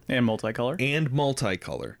blue. And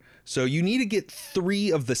multicolor. So you need to get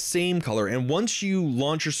 3 of the same color. And once you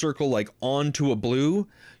launch your circle like onto a blue,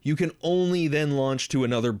 you can only then launch to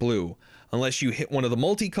another blue, unless you hit one of the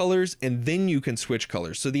multicolors, and then you can switch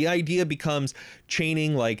colors. So the idea becomes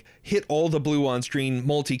chaining, like hit all the blue on screen,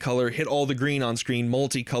 multicolor, hit all the green on screen,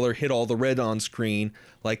 multicolor, hit all the red on screen.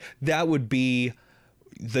 Like that would be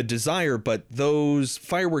the desire, but those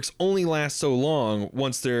fireworks only last so long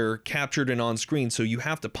once they're captured and on screen. So you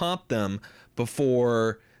have to pop them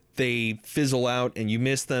before they fizzle out and you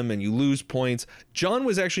miss them and you lose points. John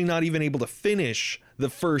was actually not even able to finish the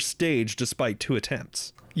first stage despite 2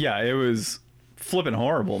 attempts. Yeah, it was flipping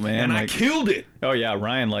horrible, man. And I killed it. Oh yeah,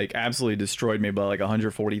 Ryan like absolutely destroyed me by like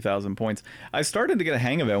 140,000 points. I started to get a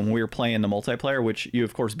hang of it when we were playing the multiplayer, which you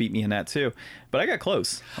of course beat me in that too. But I got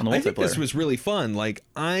close on the multiplayer. I think this was really fun. Like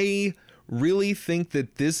I really think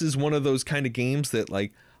that this is one of those kind of games that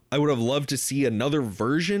like I would have loved to see another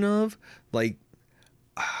version of. Like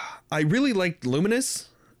I really liked Lumens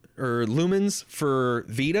for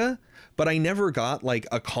Vita, but I never got like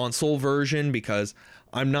a console version because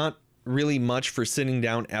I'm not really much for sitting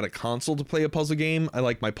down at a console to play a puzzle game. I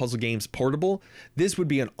like my puzzle games portable. This would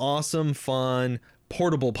be an awesome, fun,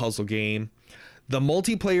 portable puzzle game. The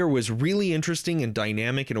multiplayer was really interesting and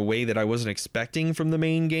dynamic in a way that I wasn't expecting from the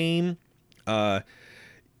main game.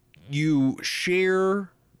 You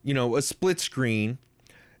share, you know, a split screen,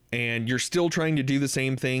 and you're still trying to do the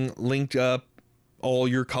same thing, linked up all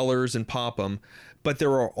your colors and pop them. But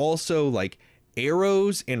there are also like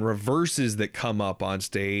arrows and reverses that come up on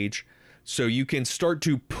stage, so you can start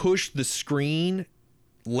to push the screen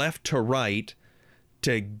left to right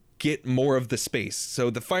to get more of the space. So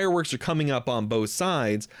the fireworks are coming up on both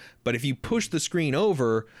sides, but if you push the screen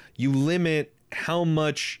over, you limit how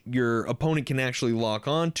much your opponent can actually lock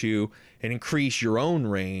onto and increase your own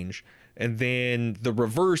range. And then the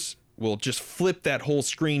reverse will just flip that whole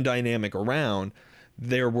screen dynamic around.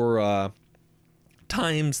 There were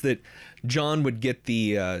times that John would get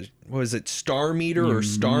the what was it, star meter or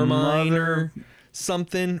star mine or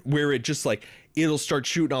something, where it just like it'll start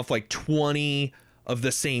shooting off like 20 of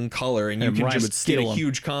the same color, and you can Ryan just get a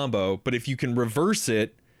huge combo. But if you can reverse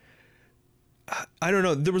it, I don't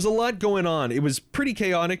know, there was a lot going on. It was pretty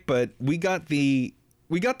chaotic, but we got the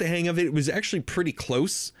hang of it. It was actually pretty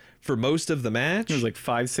close for most of the match. It was like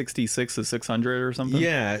 566 to 600 or something.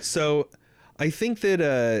 Yeah, so I think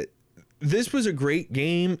that this was a great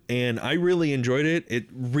game, and I really enjoyed it. It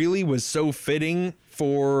really was so fitting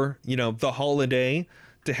for, you know, the holiday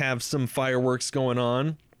to have some fireworks going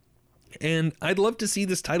on. And I'd love to see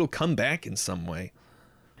this title come back in some way.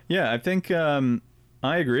 Yeah, I think I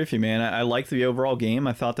agree with you, man. I liked the overall game.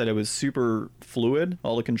 I thought that it was super fluid,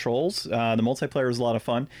 all the controls. The multiplayer was a lot of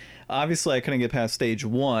fun. Obviously, I couldn't get past stage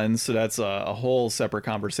 1, so that's a whole separate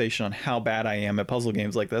conversation on how bad I am at puzzle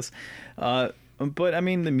games like this. But I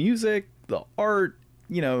mean, the music, the art,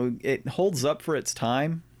 you know, it holds up for its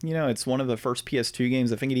time. You know, it's one of the first PS2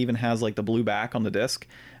 games. I think it even has like the blue back on the disc,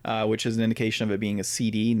 which is an indication of it being a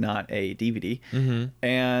CD, not a DVD. Mm-hmm.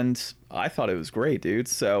 And I thought it was great, dude.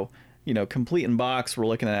 So, you know, complete in box, we're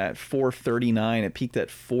looking at $439. It peaked at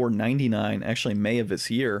 $499, actually May of this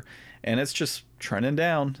year, and it's just trending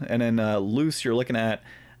down. And then loose, you're looking at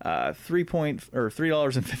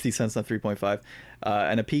 $3.50, not 3.5,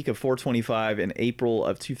 and a peak of $425 in April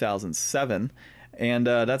of 2007. And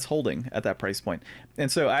that's holding at that price point.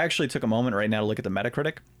 And so I actually took a moment right now to look at the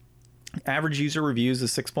Metacritic. Average user reviews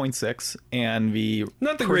is 6.6, and the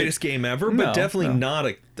Not the greatest game ever, but No, definitely no.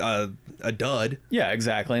 not a dud. Yeah,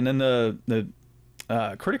 exactly. And then the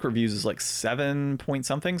critic reviews is like 7 point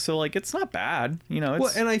something, so like it's not bad, you know. It's,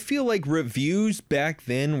 Well, and I feel like reviews back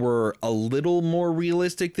then were a little more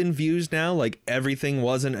realistic than views now. Like everything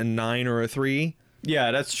wasn't a 9 or a 3.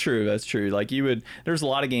 yeah, that's true. That's true. Like there's a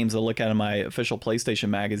lot of games I look at in my official PlayStation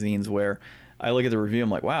magazines where I look at the review, I'm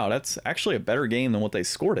like, wow, that's actually a better game than what they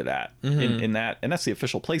scored it at in that, and that's the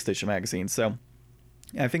official PlayStation magazine. So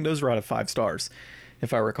I think those were out of 5 stars,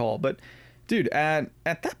 if I recall. But dude, at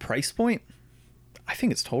that price point, I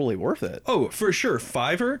think it's totally worth it. Oh, for sure.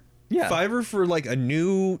 $5? Yeah. $5 for like a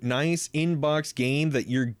new, nice in-box game that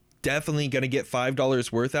you're definitely going to get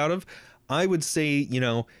 $5 worth out of. I would say, you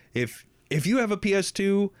know, if you have a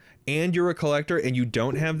PS2 and you're a collector and you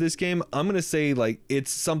don't have this game, I'm going to say like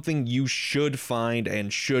it's something you should find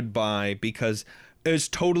and should buy because it's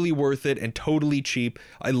totally worth it and totally cheap.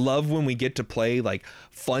 I love when we get to play like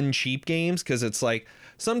fun, cheap games because it's like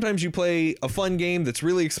sometimes you play a fun game that's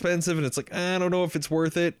really expensive and it's like, I don't know if it's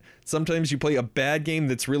worth it. Sometimes you play a bad game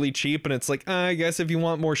that's really cheap and it's like, I guess if you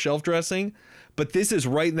want more shelf dressing. But this is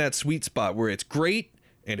right in that sweet spot where it's great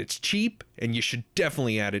and it's cheap and you should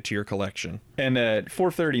definitely add it to your collection. And at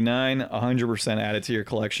 $4.39, 100% add it to your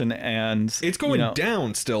collection, and It's going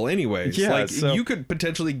down still anyways. Yeah, like so- you could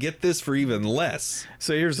potentially get this for even less.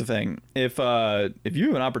 So here's the thing: if you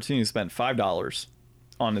have an opportunity to spend $5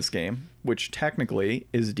 on this game, which technically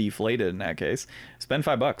is deflated in that case, spend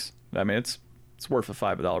 $5. I mean, it's worth a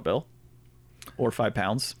 $5 bill, or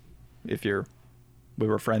 £5 if we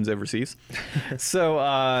were friends overseas.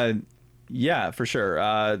 So yeah, for sure.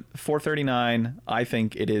 $4.39. I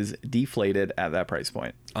think it is deflated at that price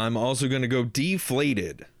point. I'm also going to go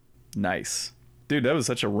deflated. Nice. Dude, that was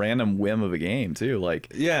such a random whim of a game too. Like,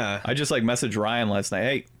 Yeah. I just like messaged Ryan last night,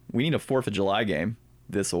 hey, we need a 4th of July game.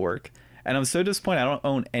 This'll work. And I'm so disappointed I don't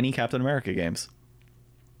own any Captain America games.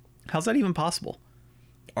 How's that even possible?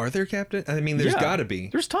 Are there Captain? I mean, there's Yeah, got to be.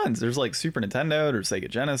 There's tons. There's like Super Nintendo, there's Sega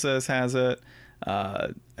Genesis has it.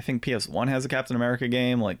 I think PS1 has a Captain America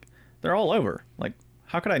game. Like, they're all over. Like,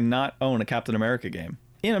 how could I not own a Captain America game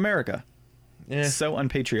in America? Eh, So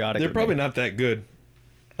unpatriotic. they're of probably me. not that good.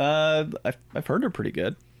 I've heard they're pretty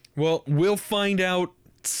good. Well, we'll find out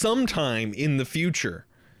sometime in the future.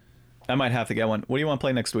 I might have to get one. What do you want to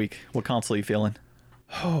play next week? What console are you feeling?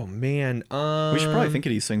 Oh man, We should probably think of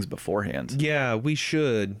these things beforehand. Yeah, we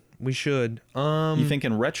should. We should. You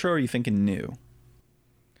thinking retro or you thinking new?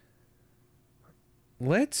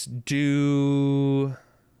 Let's do.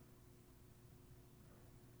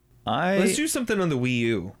 Let's do something on the Wii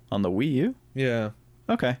U. On the Wii U? Yeah.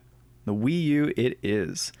 Okay. The Wii U it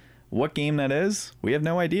is. What game that is, we have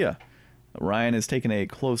no idea. Ryan is taking a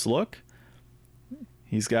close look.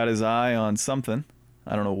 He's got his eye on something.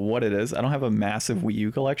 I don't know what it is. I don't have a massive Wii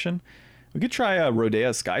U collection. We could try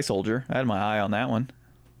Rodea Sky Soldier. I had my eye on that one.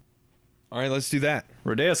 All right, let's do that.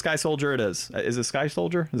 Rodea Sky Soldier it is. Is it Sky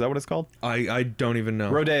Soldier? Is that what it's called? I don't even know.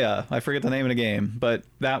 Rodea. I forget the name of the game, but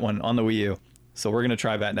that one on the Wii U. So we're going to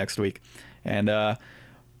try that next week. And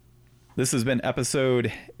this has been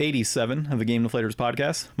episode 87 of the Game Deflators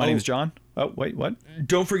podcast. My name's John. Oh, wait, what?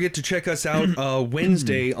 Don't forget to check us out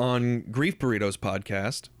Wednesday on Grief Burritos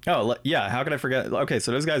podcast. Oh, yeah. How could I forget? Okay,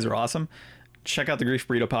 so those guys are awesome. Check out the Grief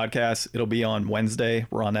Burrito podcast. It'll be on Wednesday.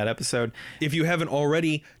 We're on that episode. If you haven't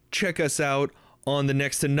already, check us out on the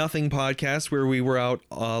Next to Nothing podcast where we were out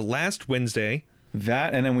last Wednesday.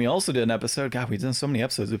 That, and then we also did an episode. God, we've done so many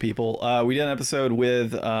episodes with people. We did an episode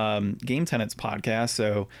with Game Tenants podcast.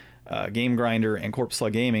 So Game Grinder and Corpse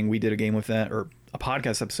Slug Gaming. We did a game with that, or a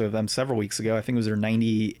podcast episode of them several weeks ago. I think it was their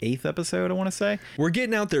 98th episode, I want to say. We're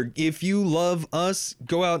getting out there. If you love us,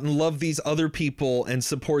 go out and love these other people and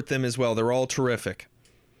support them as well. They're all terrific.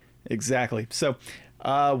 Exactly. So,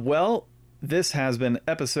 well, this has been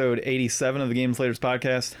episode 87 of the Game Deflators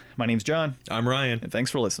podcast. My name's John, I'm Ryan. and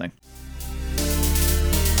thanks for listening.